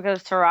show is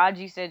because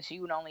Taraji said she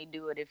would only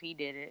do it if he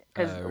did it.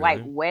 Because Really?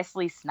 like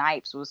Wesley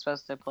Snipes was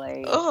supposed to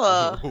play.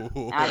 Ugh.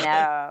 I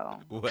know.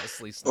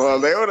 Wesley Snipes. Well,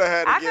 they would have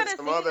had I to get coulda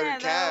some seen other that,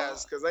 though.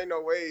 cast because ain't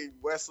no way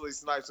Wesley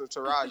Snipes and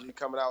Taraji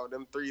coming out with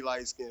them three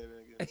light skinned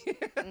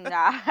niggas.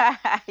 Nah,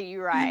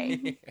 you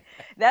right.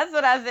 That's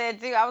what I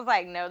said too. I was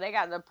like, no, they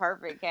got the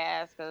perfect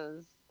cast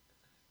because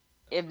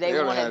if they They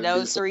would've wanted had to do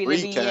those some three to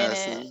be in it,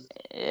 recasting.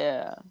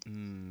 yeah,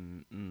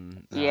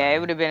 Yeah, it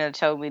would have been a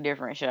totally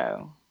different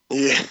show.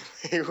 Yeah,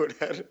 they would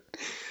have.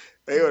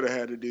 They would have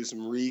had to do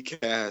some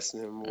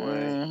recasting, boy.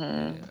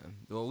 Mhm. Yeah.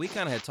 Well, we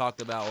kind of had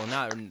talked about. Well,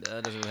 not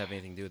that doesn't really have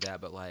anything to do with that,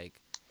 but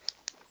like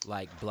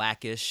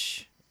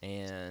Blackish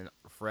and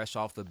Fresh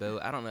Off the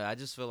Boat. I don't know. I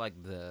just feel like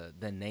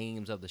the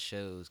names of the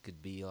shows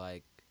could be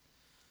like,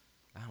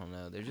 I don't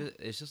know.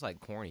 It's just like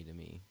corny to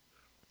me.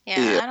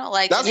 Yeah, I don't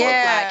like That's to what- get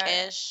Yeah.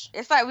 Blackish.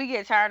 It's like we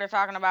get tired of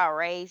talking about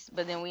race,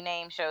 but then we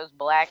name shows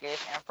Blackish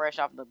and Fresh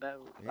Off the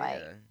Boat. Like,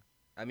 Yeah.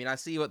 I mean, I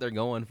see what they're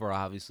going for,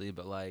 obviously,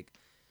 but like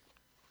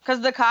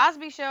because the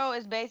Cosby Show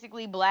is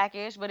basically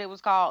Blackish, but it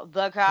was called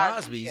the Cosby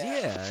Cosby's, Show.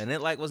 yeah, and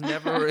it like was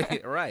never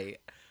right.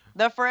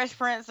 The Fresh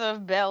Prince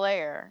of Bel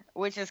Air,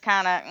 which is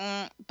kind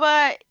of,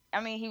 but I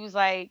mean, he was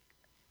like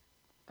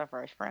the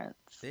Fresh Prince.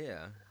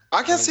 Yeah.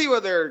 I can mean- see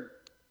what they're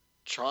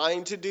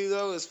trying to do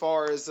though, as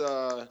far as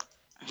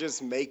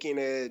just making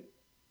it.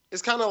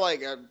 It's kind of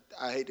like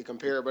I hate to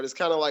compare it, but it's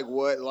kind of like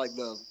what like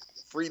the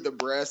Free the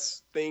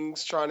Breast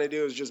thing's trying to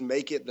do is just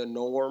make it the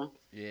norm.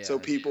 Yeah.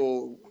 So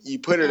you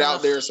put it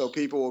out there so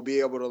people will be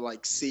able to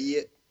like see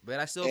it. But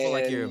I still feel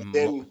like And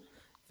then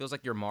feels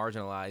like you're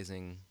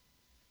marginalizing,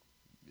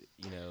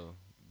 you know,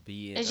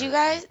 being. Did you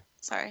guys?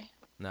 Sorry.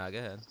 Nah, go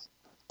ahead.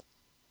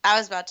 I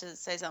was about to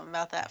say something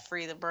about that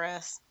free the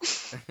breast.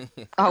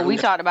 Oh, we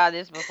talked about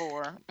this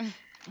before.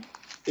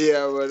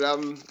 yeah, but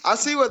I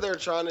see what they're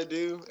trying to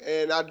do,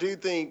 and I do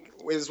think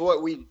is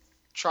what we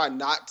try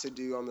not to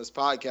do on this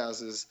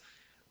podcast is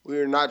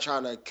we're not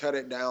trying to cut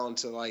it down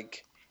to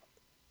like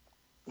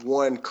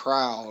one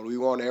crowd. We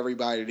want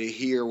everybody to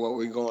hear what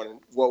we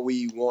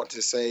want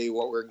to say,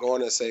 what we're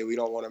going to say. We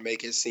don't want to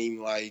make it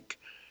seem like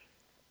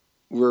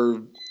we're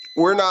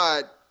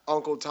not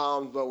Uncle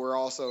Tom's, but we're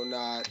also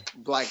not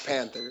Black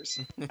Panthers.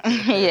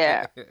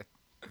 Yeah,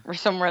 we're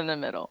somewhere in the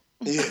middle.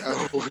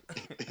 Yeah,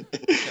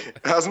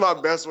 that's my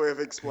best way of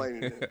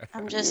explaining it.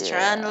 I'm just Yeah.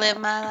 trying to live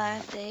my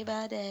life day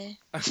by day.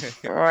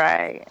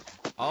 Right.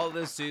 All of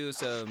this too.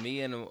 So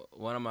me and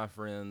one of my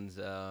friends,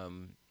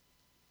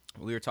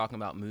 we were talking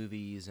about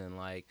movies and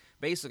like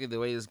basically the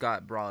way this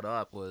got brought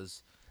up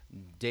was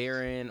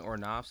Darren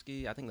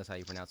Aronofsky. I think that's how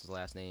you pronounce his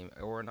last name,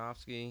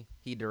 Aronofsky.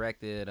 He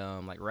directed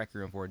like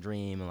Requiem for a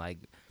Dream and like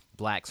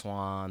Black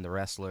Swan, The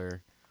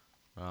Wrestler.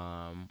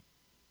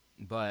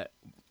 But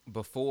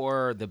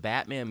before the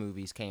Batman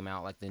movies came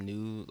out, like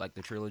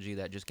the trilogy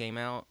that just came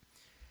out,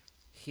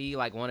 he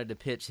like wanted to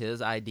pitch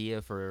his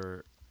idea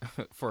for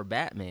for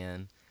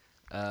Batman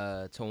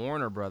to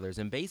Warner Brothers,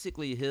 and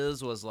basically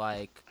his was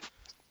like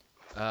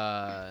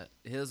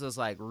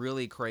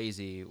really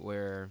crazy,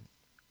 where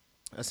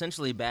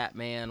essentially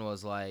Batman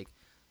was like,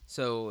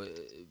 so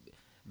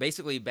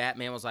basically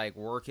Batman was like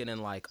working in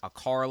like a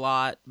car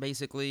lot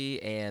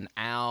basically, and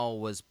Al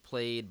was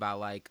played by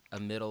like a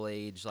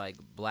middle-aged like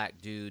black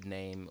dude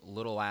named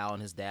Little Al,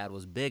 and his dad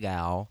was Big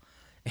Al.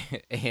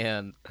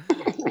 and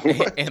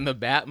the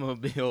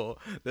Batmobile,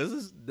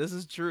 this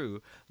is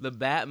true, the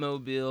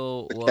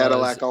Batmobile was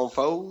Cadillac on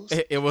foes.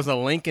 it was a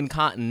Lincoln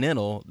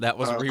Continental that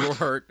was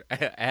reworked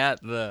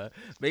at the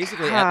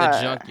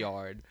God.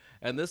 junkyard,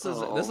 and this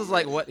is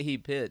like what he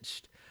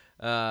pitched.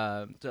 So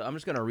I'm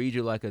just gonna read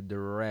you like a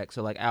direct.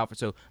 So like Alfred.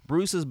 So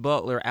Bruce's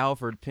butler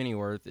Alfred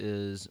Pennyworth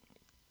is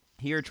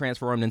here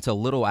transformed into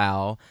Little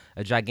Al,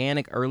 a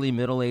gigantic early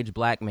middle-aged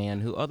black man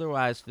who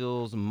otherwise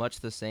fills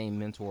much the same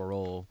mentor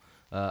role.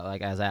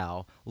 Like as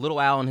Al. Little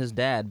Al and his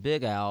dad,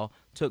 Big Al,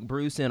 took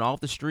Bruce in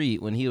off the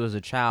street when he was a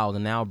child,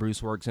 and now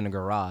Bruce works in a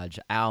garage,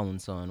 Al and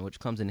Son, which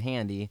comes in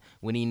handy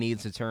when he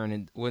needs to turn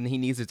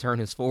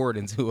his Ford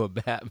into a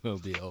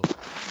Batmobile.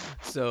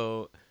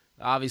 So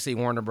obviously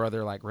Warner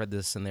Brother like read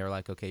this and they were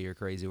like, okay, you're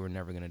crazy, we're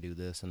never gonna do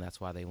this, and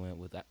that's why they went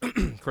with that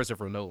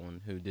Christopher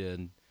Nolan, who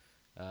did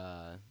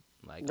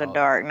like The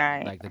Dark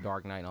Knight. like the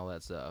Dark Knight and all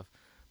that stuff.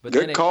 But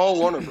Good call,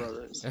 Warner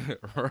Brothers.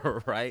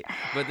 right?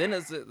 But then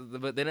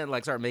it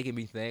like started making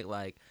me think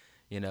like,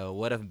 you know,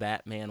 what if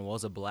Batman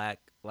was a black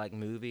like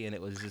movie and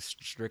it was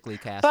just strictly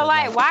cast? But as,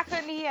 like, why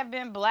couldn't he have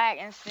been black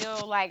and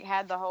still like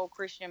had the whole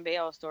Christian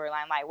Bale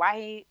storyline? Like,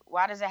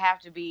 why does it have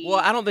to be? Well,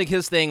 I don't think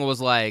his thing was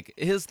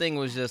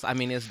just. I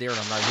mean, it's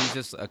Darren. Like, he's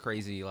just a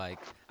crazy like.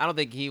 I don't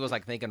think he was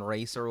like thinking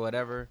race or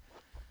whatever.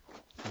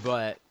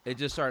 But it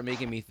just started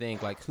making me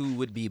think like, who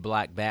would be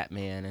Black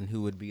Batman and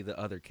who would be the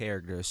other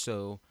characters.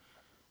 So,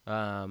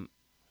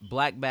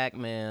 Black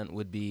Batman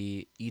would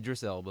be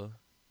Idris Elba.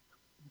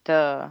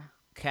 Duh.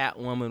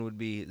 Catwoman would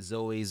be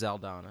Zoe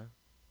Saldana.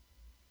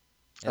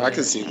 I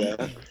can see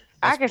that.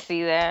 I can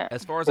see that.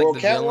 As far as like Well, the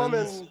Catwoman,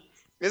 villains,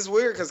 it's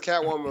weird because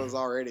Catwoman was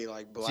already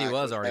like black. she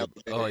was with already.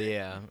 Halle Oh Berry.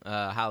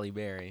 yeah, Halle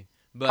Berry.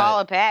 But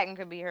Paula Patton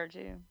could be her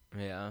too.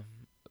 yeah,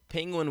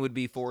 Penguin would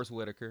be Forrest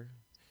Whitaker.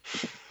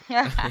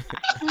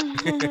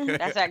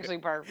 That's actually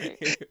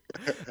perfect.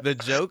 The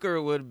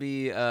Joker would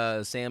be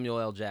Samuel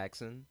L.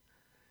 Jackson.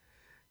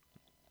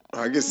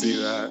 I can see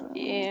that.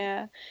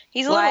 Yeah,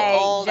 he's a Like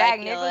little old. Jack I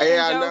feel Nicholson like.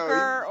 Yeah, I know.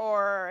 Joker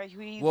or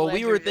Heath Well,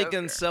 we were Ledger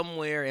thinking Joker?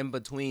 somewhere in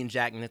between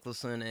Jack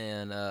Nicholson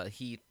and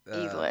Heath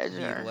Ledger.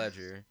 Heath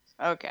Ledger.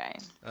 Okay.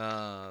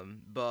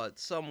 But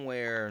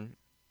somewhere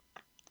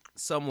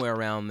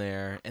around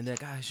there. And then,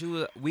 gosh,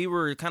 we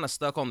were kind of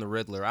stuck on the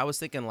Riddler. I was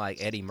thinking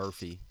like Eddie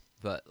Murphy,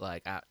 but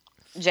like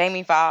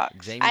Jamie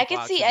Foxx. Jamie I could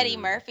Foxx see would Eddie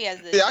be- Murphy as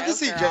the Yeah, Joker I can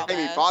see Jamie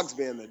almost. Foxx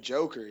being the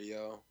Joker,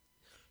 yo.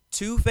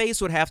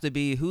 Two-Face would have to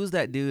be, who's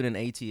that dude in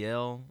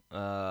ATL?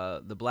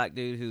 The black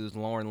dude who's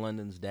Lauren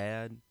London's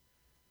dad.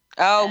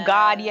 Oh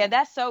God, yeah,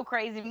 that's so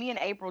crazy. Me and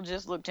April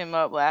just looked him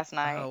up last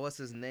night. Oh, what's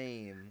his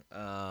name?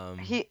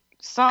 He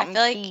something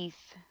I feel like-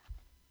 Keith.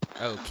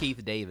 Oh,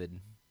 Keith David.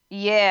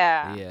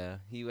 Yeah. Yeah,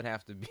 he would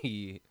have to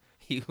be.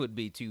 He would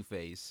be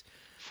Two-Face.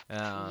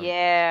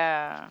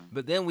 Yeah.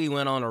 But then we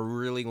went on a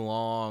really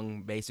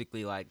long,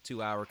 basically like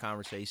 2-hour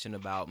conversation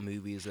about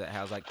movies that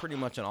has like pretty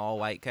much an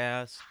all-white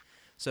cast.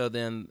 So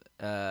then,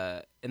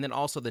 and then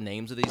also the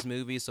names of these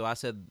movies. So I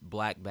said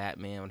Black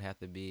Batman would have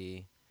to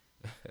be.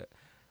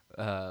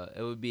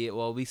 It would be,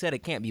 well, we said it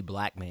can't be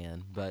Black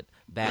Man, but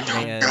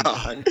Batman.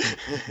 God.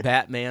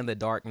 Batman: The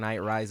Dark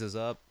Knight Rises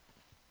Up.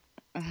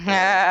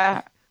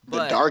 The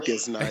But-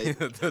 Darkest Night.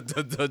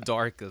 the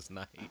Darkest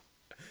Night.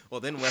 Well,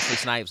 then Wesley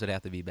Snipes would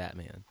have to be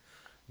Batman.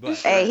 But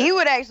Hey, he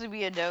would actually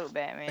be a dope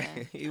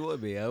Batman. he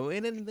would be. We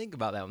didn't think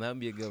about that one. That would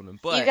be a good one.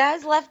 But You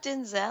guys left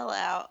Denzel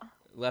out.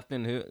 left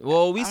in who?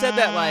 Well, we said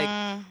that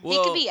like. Well,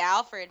 He could be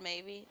Alfred,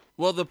 maybe.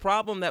 Well, the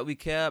problem that we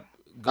kept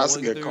That's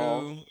a going good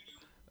through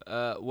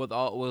call. with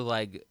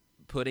like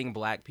putting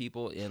black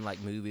people in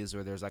like movies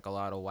where there's like a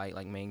lot of white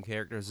like main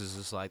characters is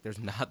just like there's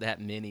not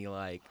that many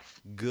like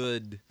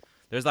good.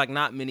 There's like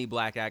not many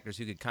black actors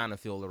who could kind of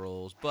fill the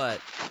roles, but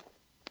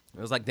it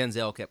was like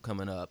Denzel kept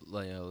coming up,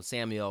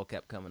 Samuel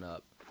kept coming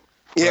up.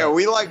 Yeah, But-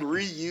 we like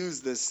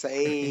reuse the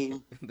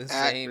same the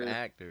same actor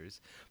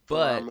actors. for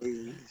our But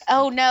movies.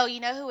 Oh no, you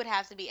know who would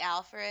have to be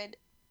Alfred?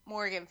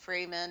 Morgan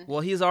Freeman.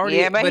 well, he's already.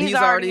 Yeah, but he's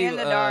already already in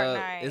The Dark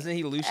Knight. Isn't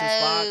he Lucius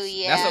Oh, Fox?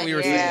 yeah, That's what we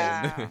were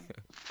yeah. saying.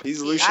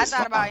 He's I Lucius.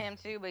 thought about Fox. him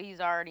too, but he's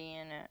already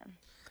in it.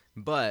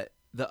 But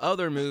the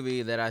other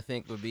movie that I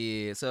think would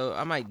be, so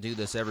I might do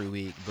this every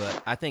week,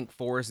 but I think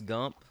Forrest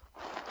Gump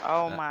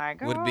Oh my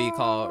God. would be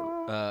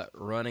called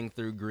Running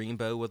Through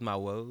Greenbow with My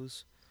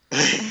Woes.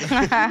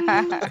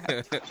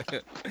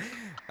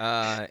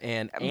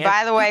 And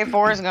By the way,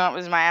 Forrest Gump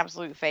is my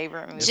absolute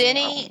favorite movie.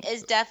 Jenny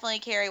is definitely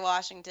Kerry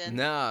Washington.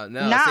 no,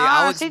 Nah, see,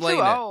 I'll she too explain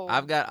it. old.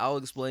 I'll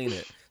explain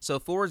it. So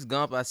Forrest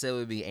Gump, I said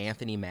would be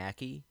Anthony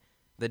Mackie,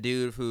 the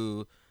dude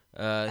who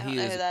he know who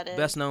is that is.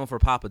 best known for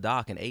Papa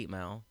Doc in 8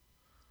 Mile.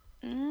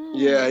 Mm.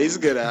 Yeah, he's a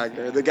good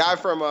actor. The guy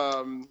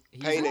from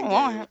He's- Pain and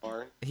Oh, Gain.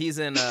 Lauren. He's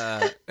in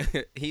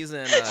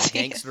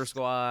Gangster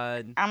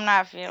Squad. I'm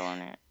not feeling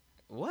it.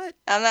 What?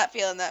 I'm not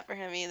feeling that for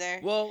him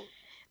either. Well,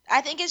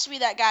 I think it should be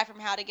that guy from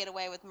How to Get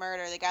Away with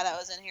Murder, the guy that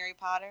was in Harry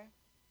Potter.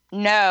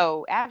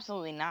 No,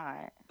 absolutely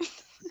not.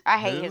 I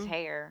hate his Who?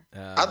 hair.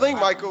 I think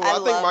Michael. I I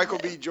think love Michael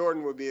it. B.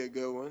 Jordan would be a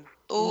good one.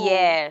 Ooh.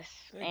 Yes,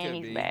 It and could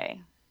he's be. bae.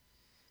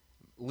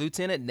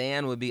 Lieutenant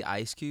Dan would be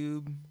Ice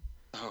Cube.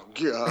 Oh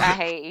I God.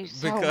 hate you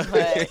so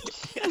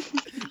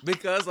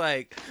Because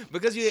much.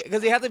 because you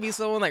have to be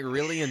someone like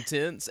really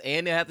intense,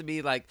 and it have to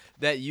be like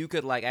that you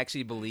could like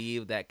actually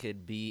believe that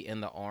could be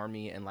in the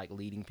army and like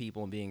leading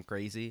people and being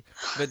crazy.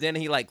 But then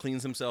he like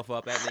cleans himself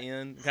up at the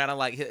end, kind of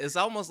like it's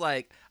almost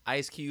like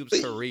Ice Cube's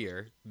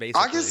career.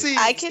 Basically, I can see.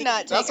 I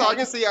cannot That's take all I it.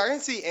 can see. I can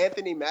see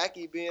Anthony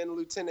Mackie being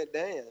Lieutenant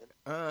Dan.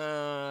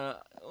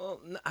 Well,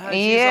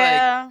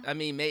 Yeah. Like, I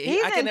mean,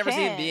 He's I can never see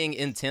him intense. being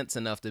intense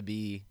enough to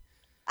be.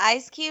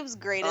 Ice Cube's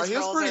greatest He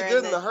was roles pretty are good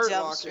in in the Hurt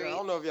Jump Locker. Street. I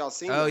don't know if y'all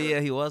seen. Oh that. yeah,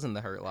 he was in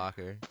the Hurt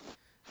Locker.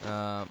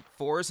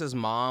 Forrest's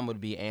mom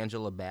would be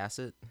Angela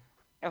Bassett.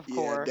 Of Yeah,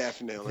 course.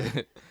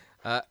 definitely.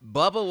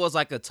 Bubba was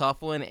like a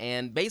tough one,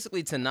 and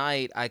basically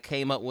tonight I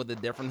came up with a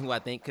different who I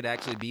think could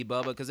actually be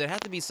Bubba, because it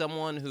had to be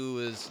someone who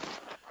is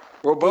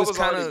Well, was Bubba's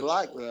already kinda-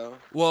 black though.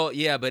 well,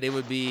 yeah, but it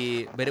would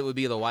be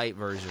the white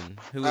version,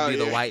 who would Oh, be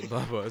the yeah. white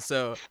Bubba.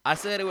 So I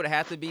said it would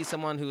have to be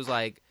someone who's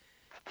like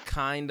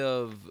kind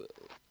of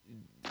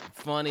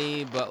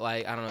funny, but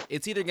like I don't know.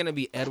 It's either gonna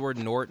be Edward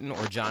Norton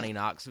or Johnny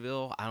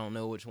Knoxville. I don't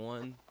know which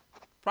one.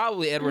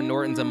 Probably Edward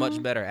Norton's a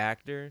much better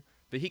actor,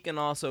 but he can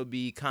also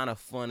be kind of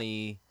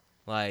funny,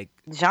 like.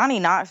 Johnny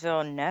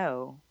Knoxville,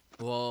 no.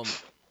 Well,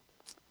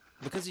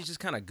 because he's just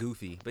kind of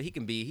goofy, but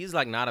he's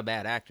like not a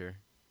bad actor.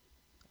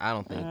 I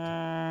don't think.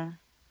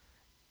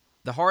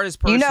 The hardest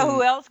person. You know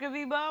who else could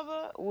be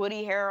Bubba?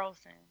 Woody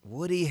Harrelson.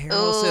 Woody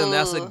Harrelson.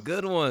 That's a Ooh.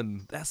 good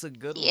one. That's a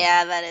good one.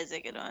 Yeah, that is a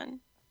good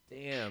one.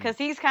 Damn. Because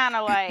he's kind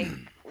of like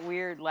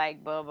weird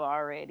like Bubba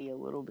already a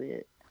little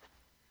bit.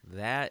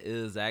 That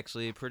is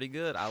actually pretty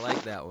good. I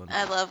like that one.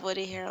 I love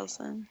Woody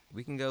Harrelson.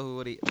 We can go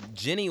Woody.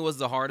 Jenny was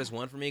the hardest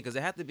one for me because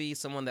it had to be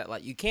someone that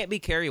like you can't be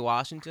Kerry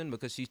Washington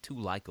because she's too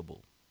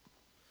likable.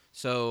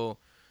 So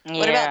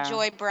What about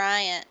Joy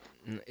Bryant?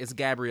 it's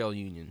Gabrielle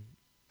Union.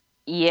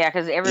 Yeah,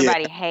 because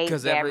everybody hates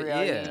Because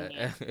Gabrielle Union.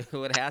 it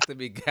would have to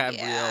be Gabrielle.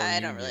 Yeah, I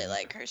don't Union. really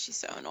like her. She's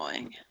so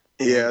annoying.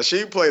 Yeah,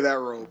 she played that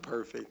role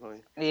perfectly.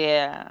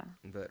 Yeah.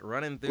 But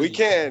running through. We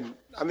can't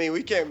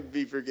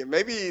be forgetting.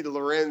 Maybe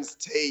Lorenz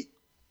Tate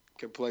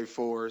could play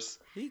Forrest.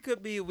 He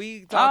could be.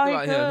 We talked he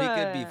about him.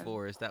 He could be could.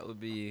 Forrest. That would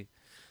be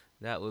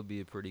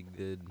a pretty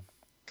good.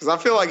 Because I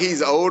feel like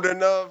he's old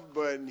enough,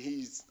 but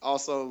he's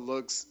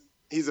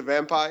a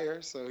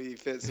vampire, so he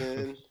fits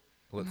in.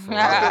 With I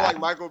Forrest. feel like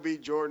Michael B.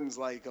 Jordan's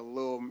like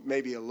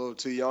maybe a little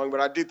too young, but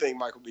I do think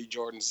Michael B.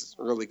 Jordan's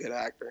a really good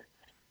actor.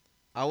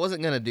 I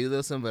wasn't gonna do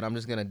this one, but I'm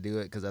just gonna do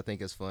it because I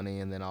think it's funny,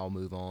 and then I'll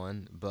move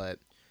on. But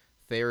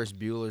Ferris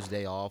Bueller's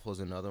Day Off was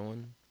another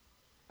one,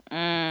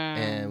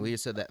 and we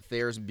just said that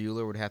Ferris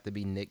Bueller would have to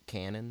be Nick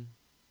Cannon.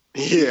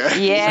 Yeah.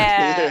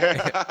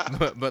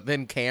 Yeah. but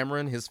then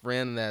Cameron, his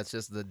friend, that's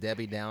just the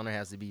Debbie Downer,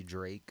 has to be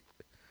Drake.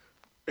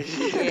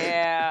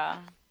 Yeah.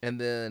 And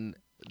then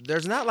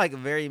there's not like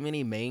very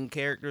many main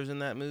characters in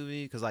that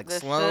movie because like The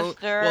Sloane,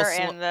 sister well,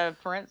 and the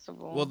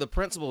principal. well, the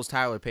principal is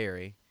Tyler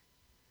Perry.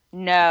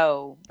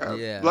 No.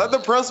 Yeah. Let the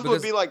principal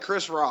Because- be like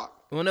Chris Rock.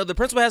 Well, no, the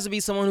principal has to be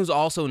someone who's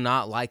also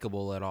not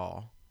likable at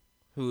all.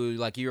 Who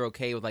like you're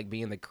okay with like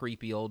being the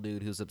creepy old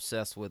dude who's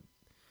obsessed with,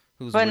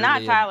 who's But not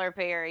really Tyler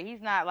Perry.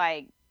 He's not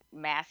like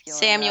masculine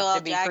Samuel enough L.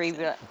 to be Jackson.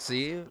 creepy.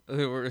 See,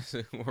 we're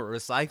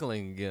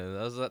recycling again.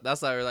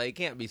 That's not like it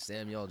can't be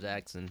Samuel L.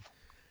 Jackson.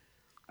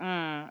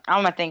 I'm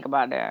gonna think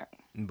about that.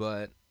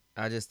 But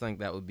I just think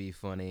that would be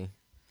funny.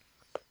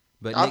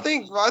 But I Nick-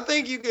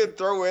 think you could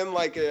throw in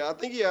like I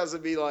think he has to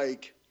be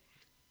like,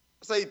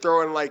 say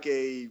throw in like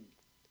a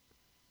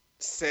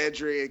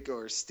Cedric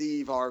or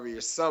Steve Harvey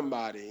or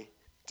somebody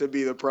to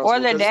be the principal. Or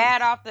the 'cause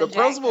dad off the the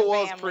principal Jackson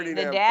was family. pretty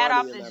The damn dad funny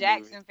off in the that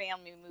Jackson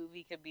family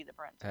movie could be the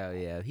principal. oh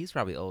yeah, he's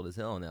probably old as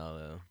hell now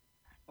though.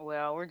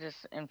 Well, we're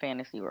just in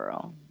fantasy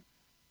world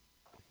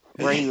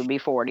where he would be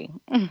 40.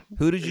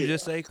 Who did you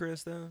just say,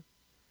 Chris? Though.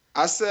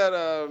 I said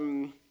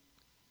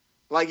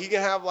like you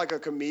can have like a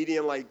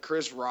comedian like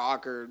Chris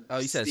Rock or Oh,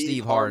 you said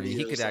Steve Harvey.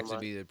 He or could actually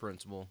somebody. be the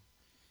principal.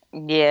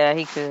 Yeah,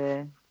 he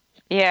could.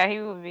 Yeah, he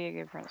would be a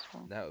good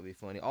principal. That would be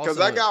funny. Because Also,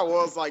 that guy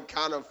was like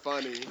kind of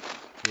funny.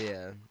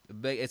 yeah,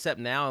 but except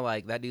now,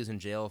 like that dude's in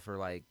jail for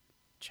like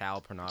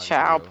child pornography.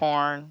 Child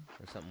porn.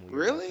 or something weird.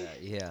 Really? Like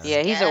that. Yeah.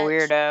 Yeah, he's a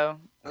Yes. weirdo.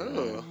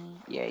 Oh.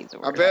 Yeah, he's a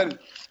I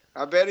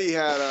weirdo. bet he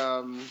had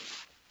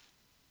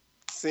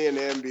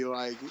CNN be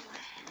like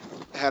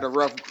had a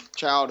rough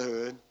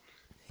childhood.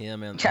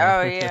 Him and.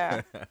 Oh,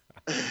 yeah.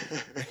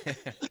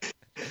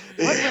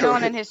 What's been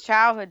on in his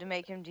childhood to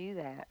make him do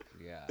that?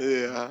 Yeah.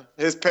 Yeah,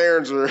 his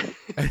parents were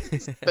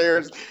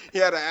parents. He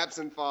had an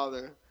absent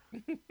father.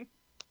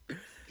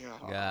 Yeah,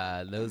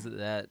 God, those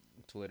that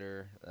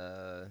Twitter.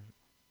 that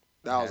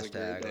was a hashtag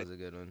great day. was a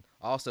good one.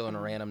 Also, on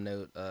a random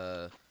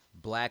note,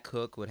 Black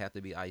Hook would have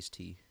to be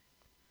Ice-T.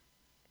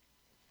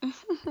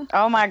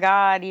 Oh my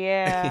God,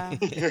 yeah.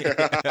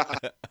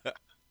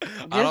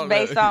 Just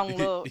based on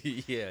look.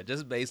 Yeah,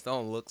 just based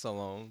on looks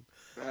alone.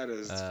 That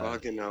is Uh,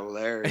 fucking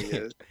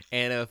hilarious.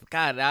 And if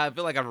God, I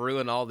feel like I've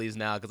ruined all these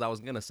now because I was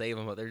gonna save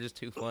them, but they're just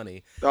too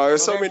funny. Oh,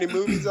 there's so many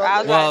movies I out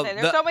was there. Well, about to say,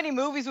 there's the- so many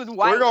movies with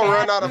white We're gonna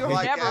run cats, out of you'll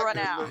black never run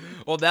actors, out.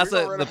 but Well, that's We're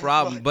gonna run the out of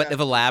problem. black But if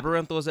actors.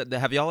 Labyrinth was it,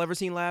 have y'all ever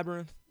seen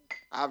Labyrinth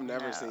I've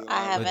never No. seen.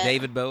 I with haven't.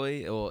 David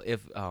Bowie? Well,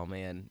 oh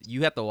man,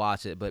 you have to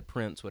watch it. But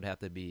Prince would have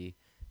to be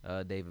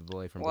David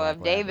Bowie from. Well, Black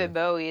if David Labyrinth.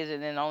 Bowie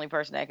isn't, then the only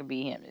person that could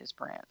be him is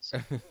Prince.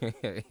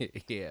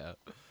 Yeah,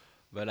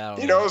 but I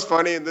don't. You know what's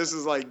funny, and this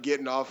is like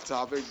getting off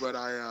topic, but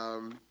I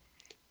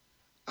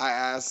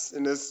asked,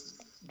 and this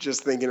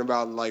just thinking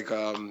about like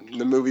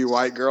the movie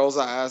White Girls.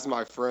 I asked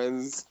my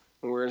friends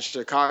when we were in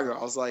Chicago.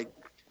 I was like,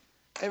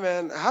 "Hey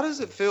man, how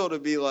does it feel to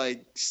be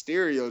like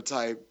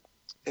stereotyped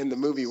in the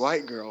movie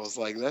White Girls?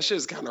 Like that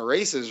shit's kind of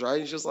racist,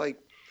 right?" It's just like,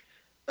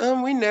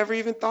 we never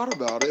even thought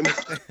about it.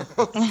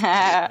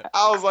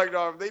 I was like,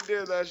 no, if they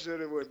did that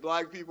shit with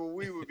black people,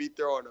 we would be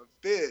throwing a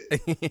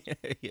fit.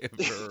 Yeah,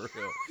 for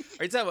real.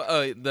 Are you talking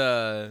about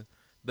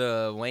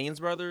the Wayans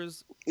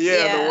brothers?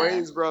 Yeah, Yeah. the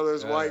Wayans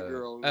brothers, White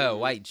Girls. Oh,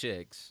 white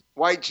chicks.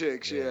 White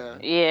chicks, Yeah.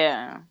 yeah.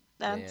 Yeah.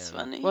 That's Damn.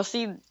 funny. Well,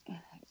 see,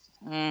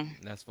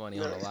 That's funny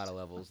on a lot of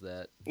levels.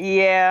 That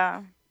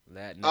yeah.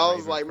 never I was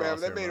even like, man, if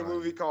crossed they their made a mind.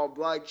 movie called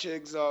Black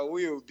Chicks,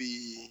 we would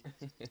be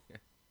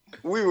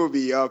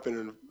up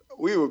and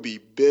we would be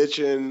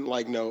bitching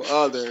like no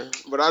other.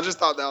 But I just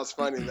thought that was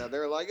funny that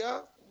they're like,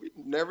 we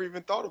never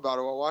even thought about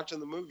it while watching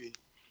the movie.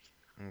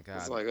 Oh, God.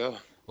 It's like,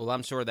 Well,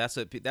 I'm sure that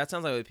sounds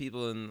like what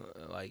people in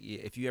like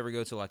if you ever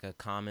go to like a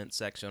comment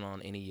section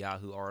on any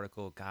Yahoo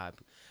article, God,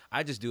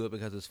 I just do it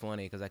because it's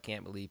funny because I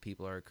can't believe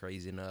people are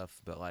crazy enough.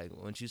 But like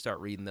once you start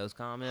reading those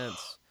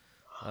comments,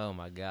 oh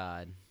my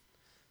God,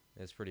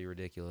 it's pretty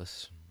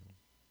ridiculous.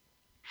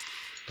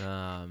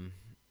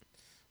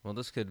 Well,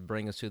 this could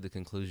bring us to the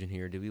conclusion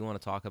here. Do we want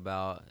to talk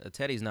about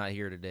Teddy's not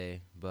here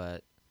today,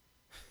 but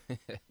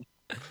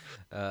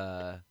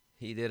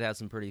he did have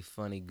some pretty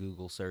funny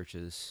Google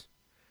searches.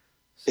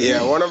 So-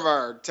 yeah, one of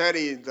our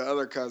Teddy, the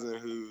other cousin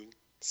who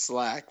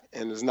slacked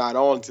and is not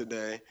on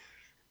today.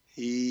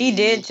 He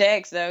did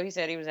text, though. He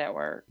said he was at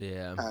work.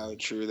 Yeah. Oh,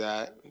 true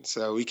that.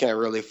 So we can't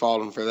really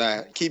fault him for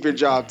that. Keep your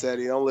job,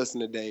 Teddy. Don't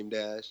listen to Dame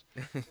Dash.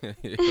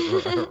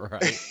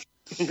 Right.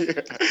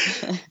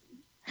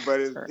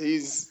 But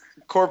he's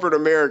corporate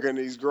American.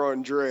 He's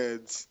growing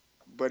dreads,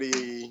 but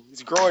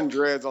he's growing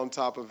dreads on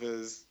top of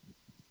his.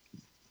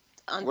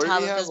 On what did top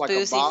he of have, his like a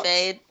boozy box?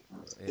 fade.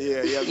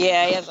 Yeah, he has,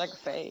 Yeah, he has like a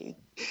fade.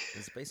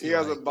 It's he basically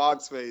has a like-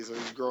 box face, so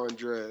he's growing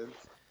dreads.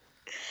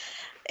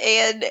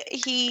 And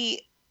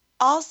he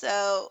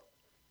also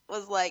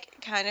was like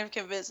kind of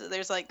convinced that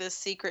there's like this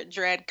secret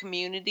dread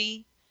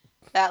community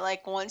that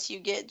like once you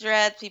get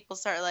dreads, people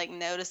start like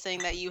noticing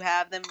that you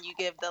have them. You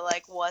give the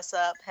like "What's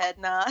up" head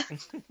nod.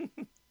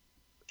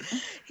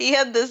 He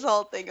had this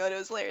whole thing on. It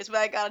was hilarious. But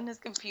I got on his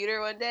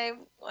computer one day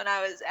when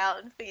I was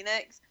out in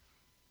Phoenix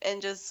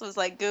and just was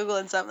like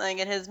Googling something.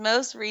 And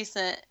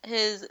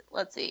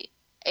let's see,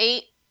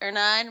 8 or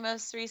 9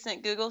 most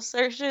recent Google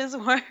searches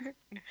were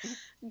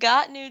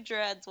got new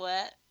dreads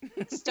wet,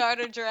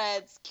 starter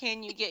dreads,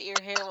 can you get your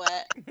hair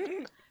wet,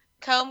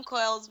 comb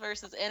coils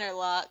versus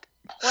interlock,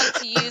 what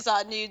to use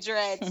on new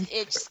dreads,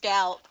 itch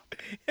scalp,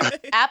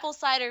 apple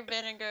cider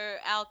vinegar,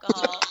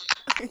 alcohol,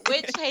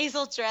 witch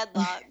hazel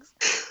dreadlocks,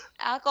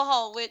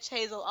 alcohol witch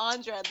hazel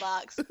on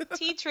dreadlocks,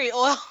 tea tree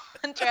oil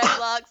on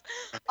dreadlocks,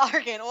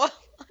 argan oil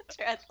on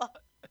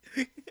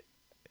dreadlocks.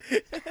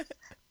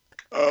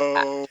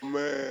 Oh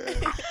man.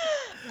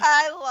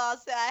 I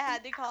lost it. I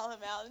had to call him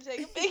out and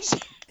take a picture.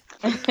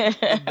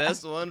 The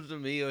best one to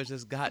me was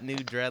just got new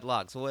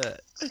dreadlocks wet.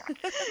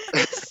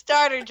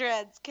 Starter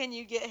dreads. Can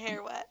you get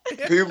hair wet?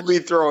 People be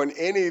throwing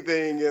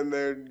anything in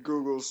their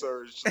Google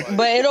search. Like,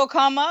 But it'll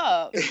come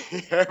up.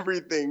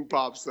 everything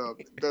pops up.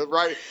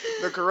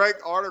 The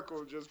correct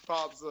article just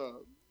pops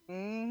up.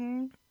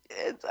 Hmm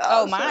It's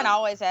Oh, awesome. mine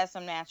always has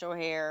some natural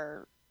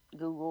hair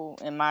Google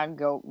in my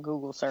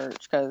Google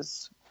search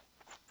because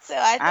So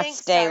I I think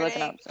stay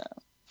looking up stuff.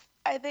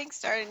 I think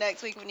starting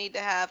next week we need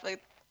to have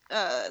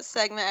a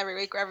segment every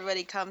week where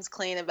everybody comes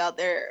clean about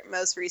their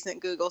most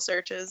recent Google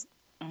searches.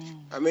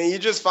 I mean, you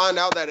just find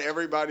out that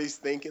everybody's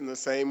thinking the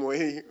same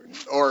way,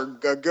 or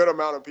a good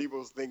amount of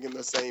people's thinking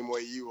the same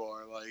way you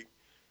are. Like,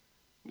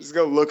 just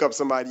go look up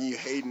somebody you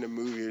hate in a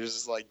movie. It's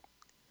just like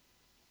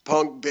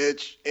punk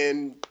bitch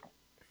in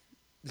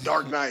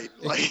Dark Knight,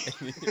 like,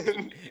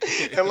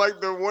 and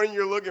like the one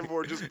you're looking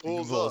for just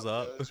pulls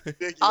up. It's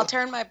ridiculous. I'll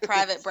turn my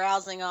private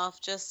browsing off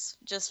just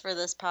for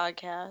this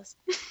podcast.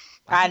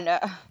 I know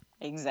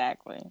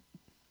exactly.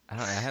 I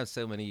have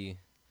so many.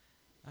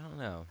 I don't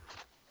know.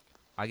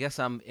 I guess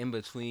I'm in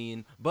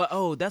between. But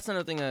that's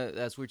another thing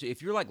that's weird too.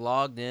 If you're like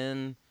logged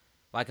in,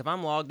 like if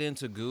I'm logged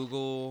into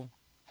Google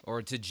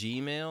or to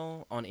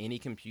Gmail on any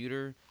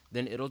computer,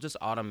 then it'll just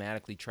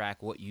automatically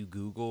track what you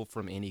Google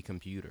from any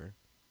computer.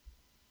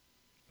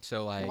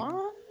 So like,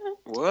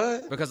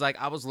 What? because like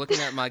I was looking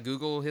at my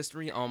Google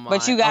history on my,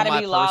 But you gotta on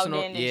my be logged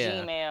personal, into yeah.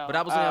 Gmail. But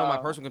I was looking at it on my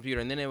Oh. personal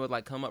computer, and then it would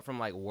like come up from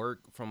like work,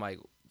 from like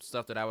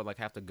stuff that I would like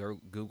have to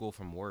Google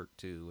from work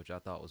too, which I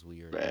thought was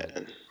weird. but-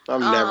 Man, I'm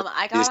never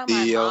I got on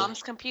my CEO.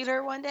 mom's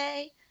computer one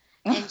day,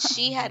 and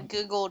she had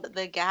Googled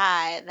the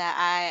guy that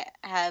I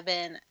have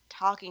been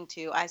talking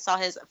to. I saw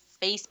his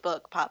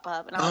Facebook pop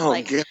up, and I was Oh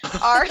like, god,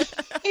 "Are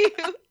you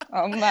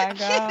Oh my kidding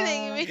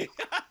god. me?"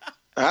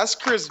 that's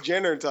Chris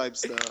Jenner type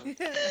stuff. I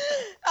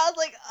was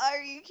like,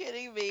 "Are you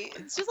kidding me?"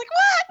 And she's like,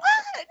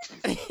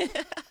 "What?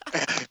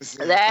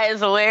 That is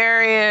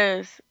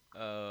hilarious.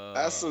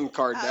 That's some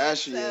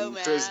Kardashian, so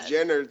Chris mad.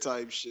 Jenner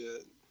type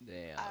shit.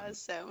 Damn. I was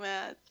so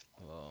mad.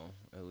 Well,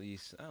 at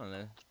least I don't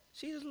know.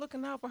 She's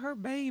looking out for her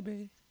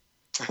baby.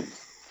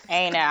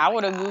 Ain't I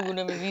would have Googled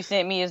him if you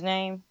sent me his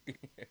name.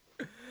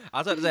 I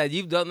was about to say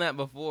you've done that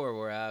before,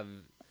 where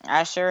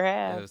I sure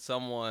have.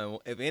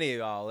 if any of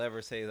y'all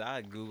ever says,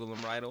 I Google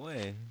them right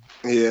away.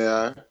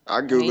 Yeah, I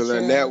Google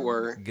their too.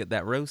 network. Get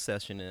that roast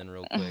session in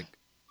real quick.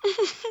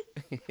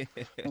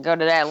 Go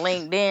to that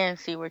LinkedIn,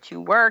 see what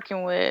you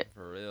working with.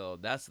 For real,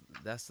 that's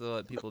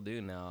what people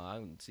do now. I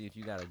can see if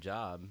you got a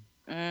job.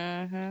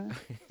 Mm-hmm.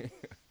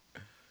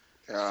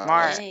 God,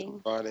 Smart. that's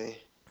so funny.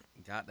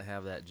 Got to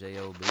have that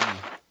job.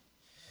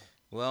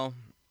 Well,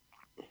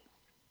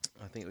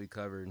 I think we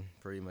covered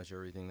pretty much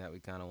everything that we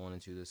kind of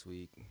wanted to this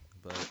week.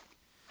 But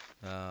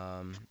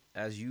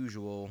as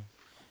usual,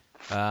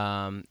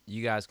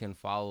 you guys can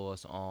follow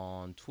us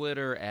on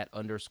Twitter at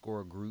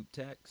 _group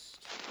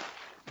text.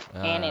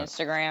 And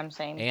Instagram,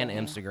 same And thing.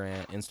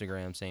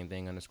 Instagram, same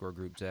thing,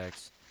 _group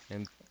text.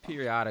 And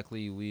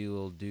periodically we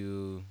will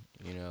do,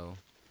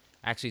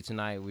 actually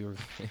tonight we were,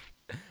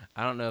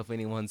 I don't know if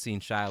anyone's seen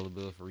Shia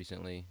LaBeouf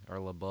recently, or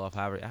LaBeouf,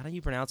 how do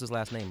you pronounce his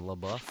last name?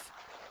 LaBeouf?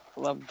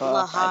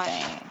 LaBeouf, I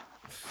think.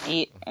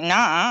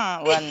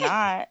 Nuh-uh, well,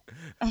 not.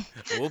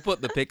 We'll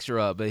put the picture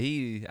up, but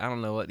I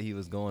don't know what he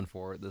was going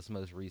for at this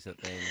most recent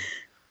thing.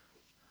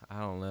 I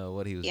don't know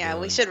what he was Yeah,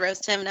 doing. we should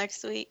roast him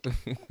next week.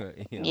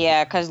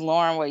 Yeah, because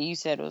Lauren, what you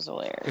said was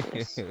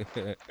hilarious.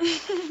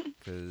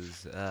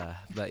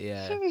 But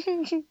yeah,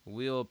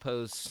 we'll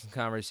post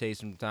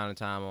conversation from time to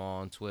time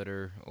on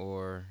Twitter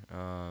or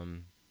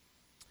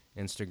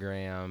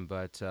Instagram.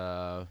 But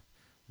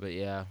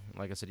yeah,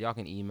 like I said, y'all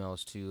can email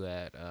us too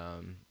at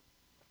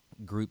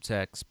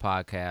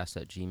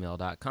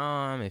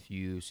grouptextpodcast@gmail.com if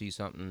you see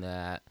something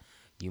that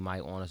you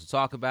might want us to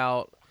talk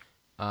about.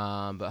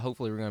 But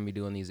hopefully we're going to be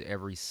doing these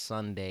every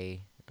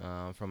Sunday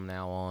from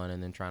now on,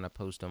 and then trying to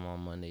post them on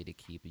Monday to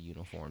keep a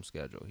uniform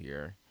schedule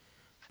here.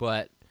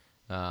 But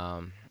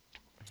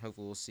hopefully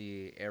we'll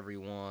see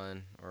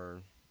everyone,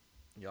 or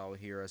y'all will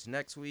hear us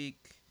next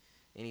week.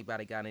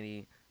 Anybody got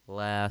any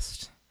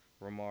last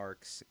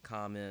remarks,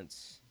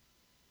 comments?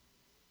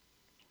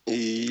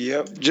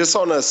 Yep. Just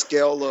on a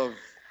scale of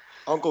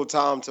Uncle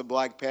Tom to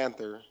Black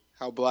Panther.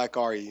 How black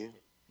are you?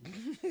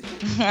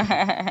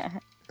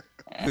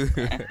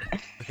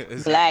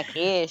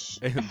 Blackish.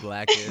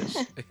 Blackish.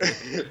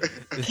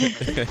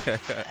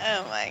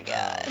 Oh my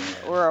god. man.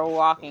 We're a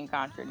walking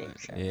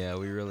contradiction. Yeah,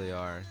 we really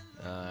are.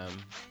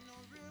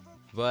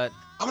 But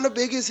I'm the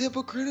biggest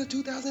hypocrite of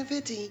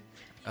 2015.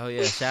 oh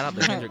yeah, shout out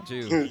to Kendrick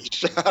too,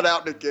 Shout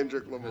out to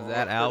Kendrick Lamar. because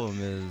that album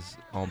is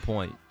on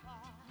point.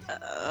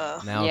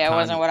 Now, Yeah, if it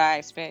wasn't Kanye- what I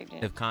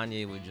expected. If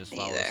Kanye would just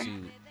follow Neither.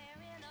 suit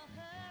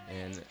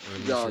and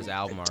release Dog, his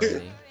album dude,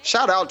 already.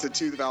 Shout out to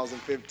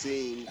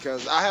 2015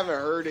 because I haven't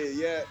heard it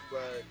yet,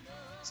 but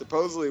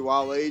supposedly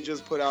Wale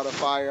just put out a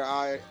Fire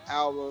Eye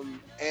album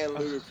and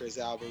Ludacris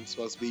album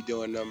supposed to be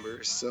doing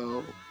numbers.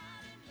 So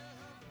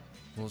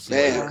We'll see.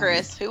 Man.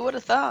 Chris, who would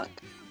have thought?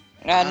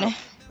 I know.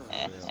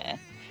 I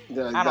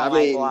I don't like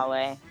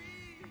Wale.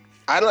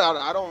 I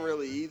don't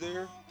really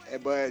either,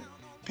 but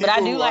But I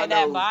people do who like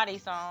that know- body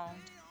song.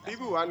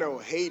 People who I know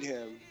hate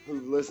him who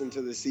listened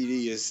to the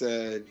CD has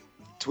said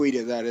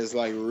tweeted that is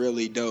like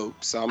really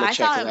dope. So I'm gonna I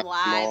check saw it him out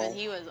live tomorrow. and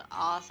he was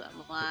awesome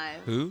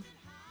live. Who?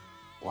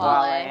 Wale.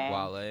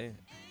 Wale.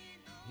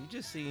 He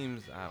just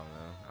seems, I don't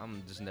know.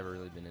 I'm just never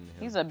really been into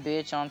him. He's a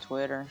bitch on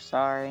Twitter.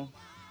 Sorry.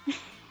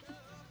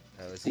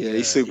 Is he, Yeah,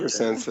 he's super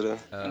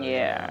sensitive.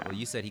 Yeah. Well,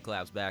 you said he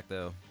claps back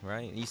though,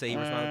 right? You say he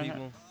responds to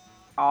people?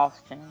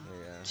 Often.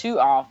 Yeah. Too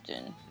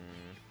often.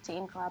 Mm.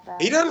 Team clap back.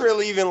 He doesn't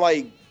really even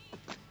like.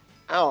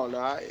 I don't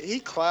know. He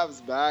claps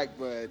back,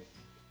 but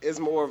it's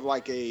more of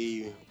like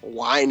a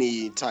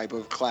whiny type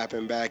of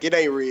clapping back. It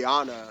ain't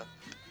Rihanna.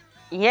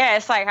 Yeah,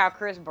 it's like how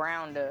Chris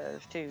Brown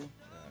does too.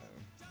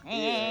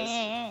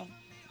 Yes.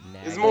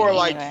 It's Nagging. more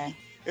like Anyway.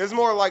 it's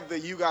more like the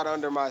 "you got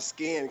under my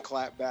skin"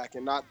 clap back,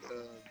 and not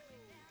the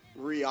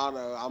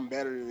Rihanna "I'm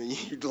better than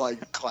you"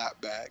 like clap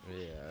back,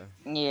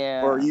 Yeah.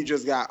 Yeah. or you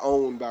just got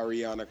owned by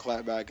Rihanna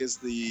clap back. It's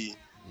the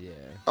Yeah.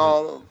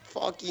 oh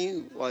fuck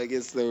you, like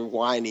it's the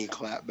whiny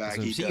clap back.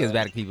 So he if she does. gets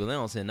back to people, they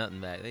don't say nothing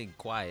back. They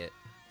quiet.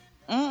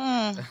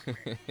 Mm-mm.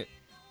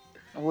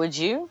 Would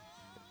you?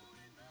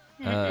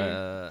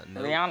 No.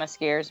 Rihanna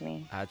scares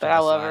me, I but try I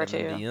to love her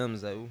slide in too. them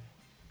DMs though.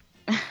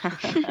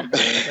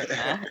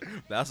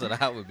 That's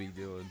what I would be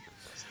doing.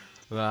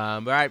 But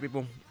all right,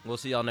 people. We'll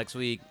see y'all next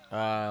week.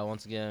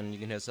 Once again, you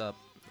can hit us up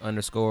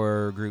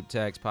 _group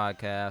text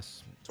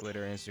podcast,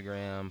 Twitter,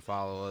 Instagram.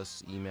 Follow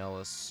us, email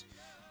us.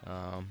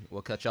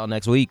 We'll catch y'all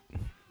next week.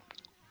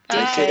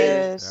 Take care.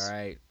 Yes. All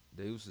right,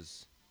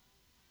 deuces.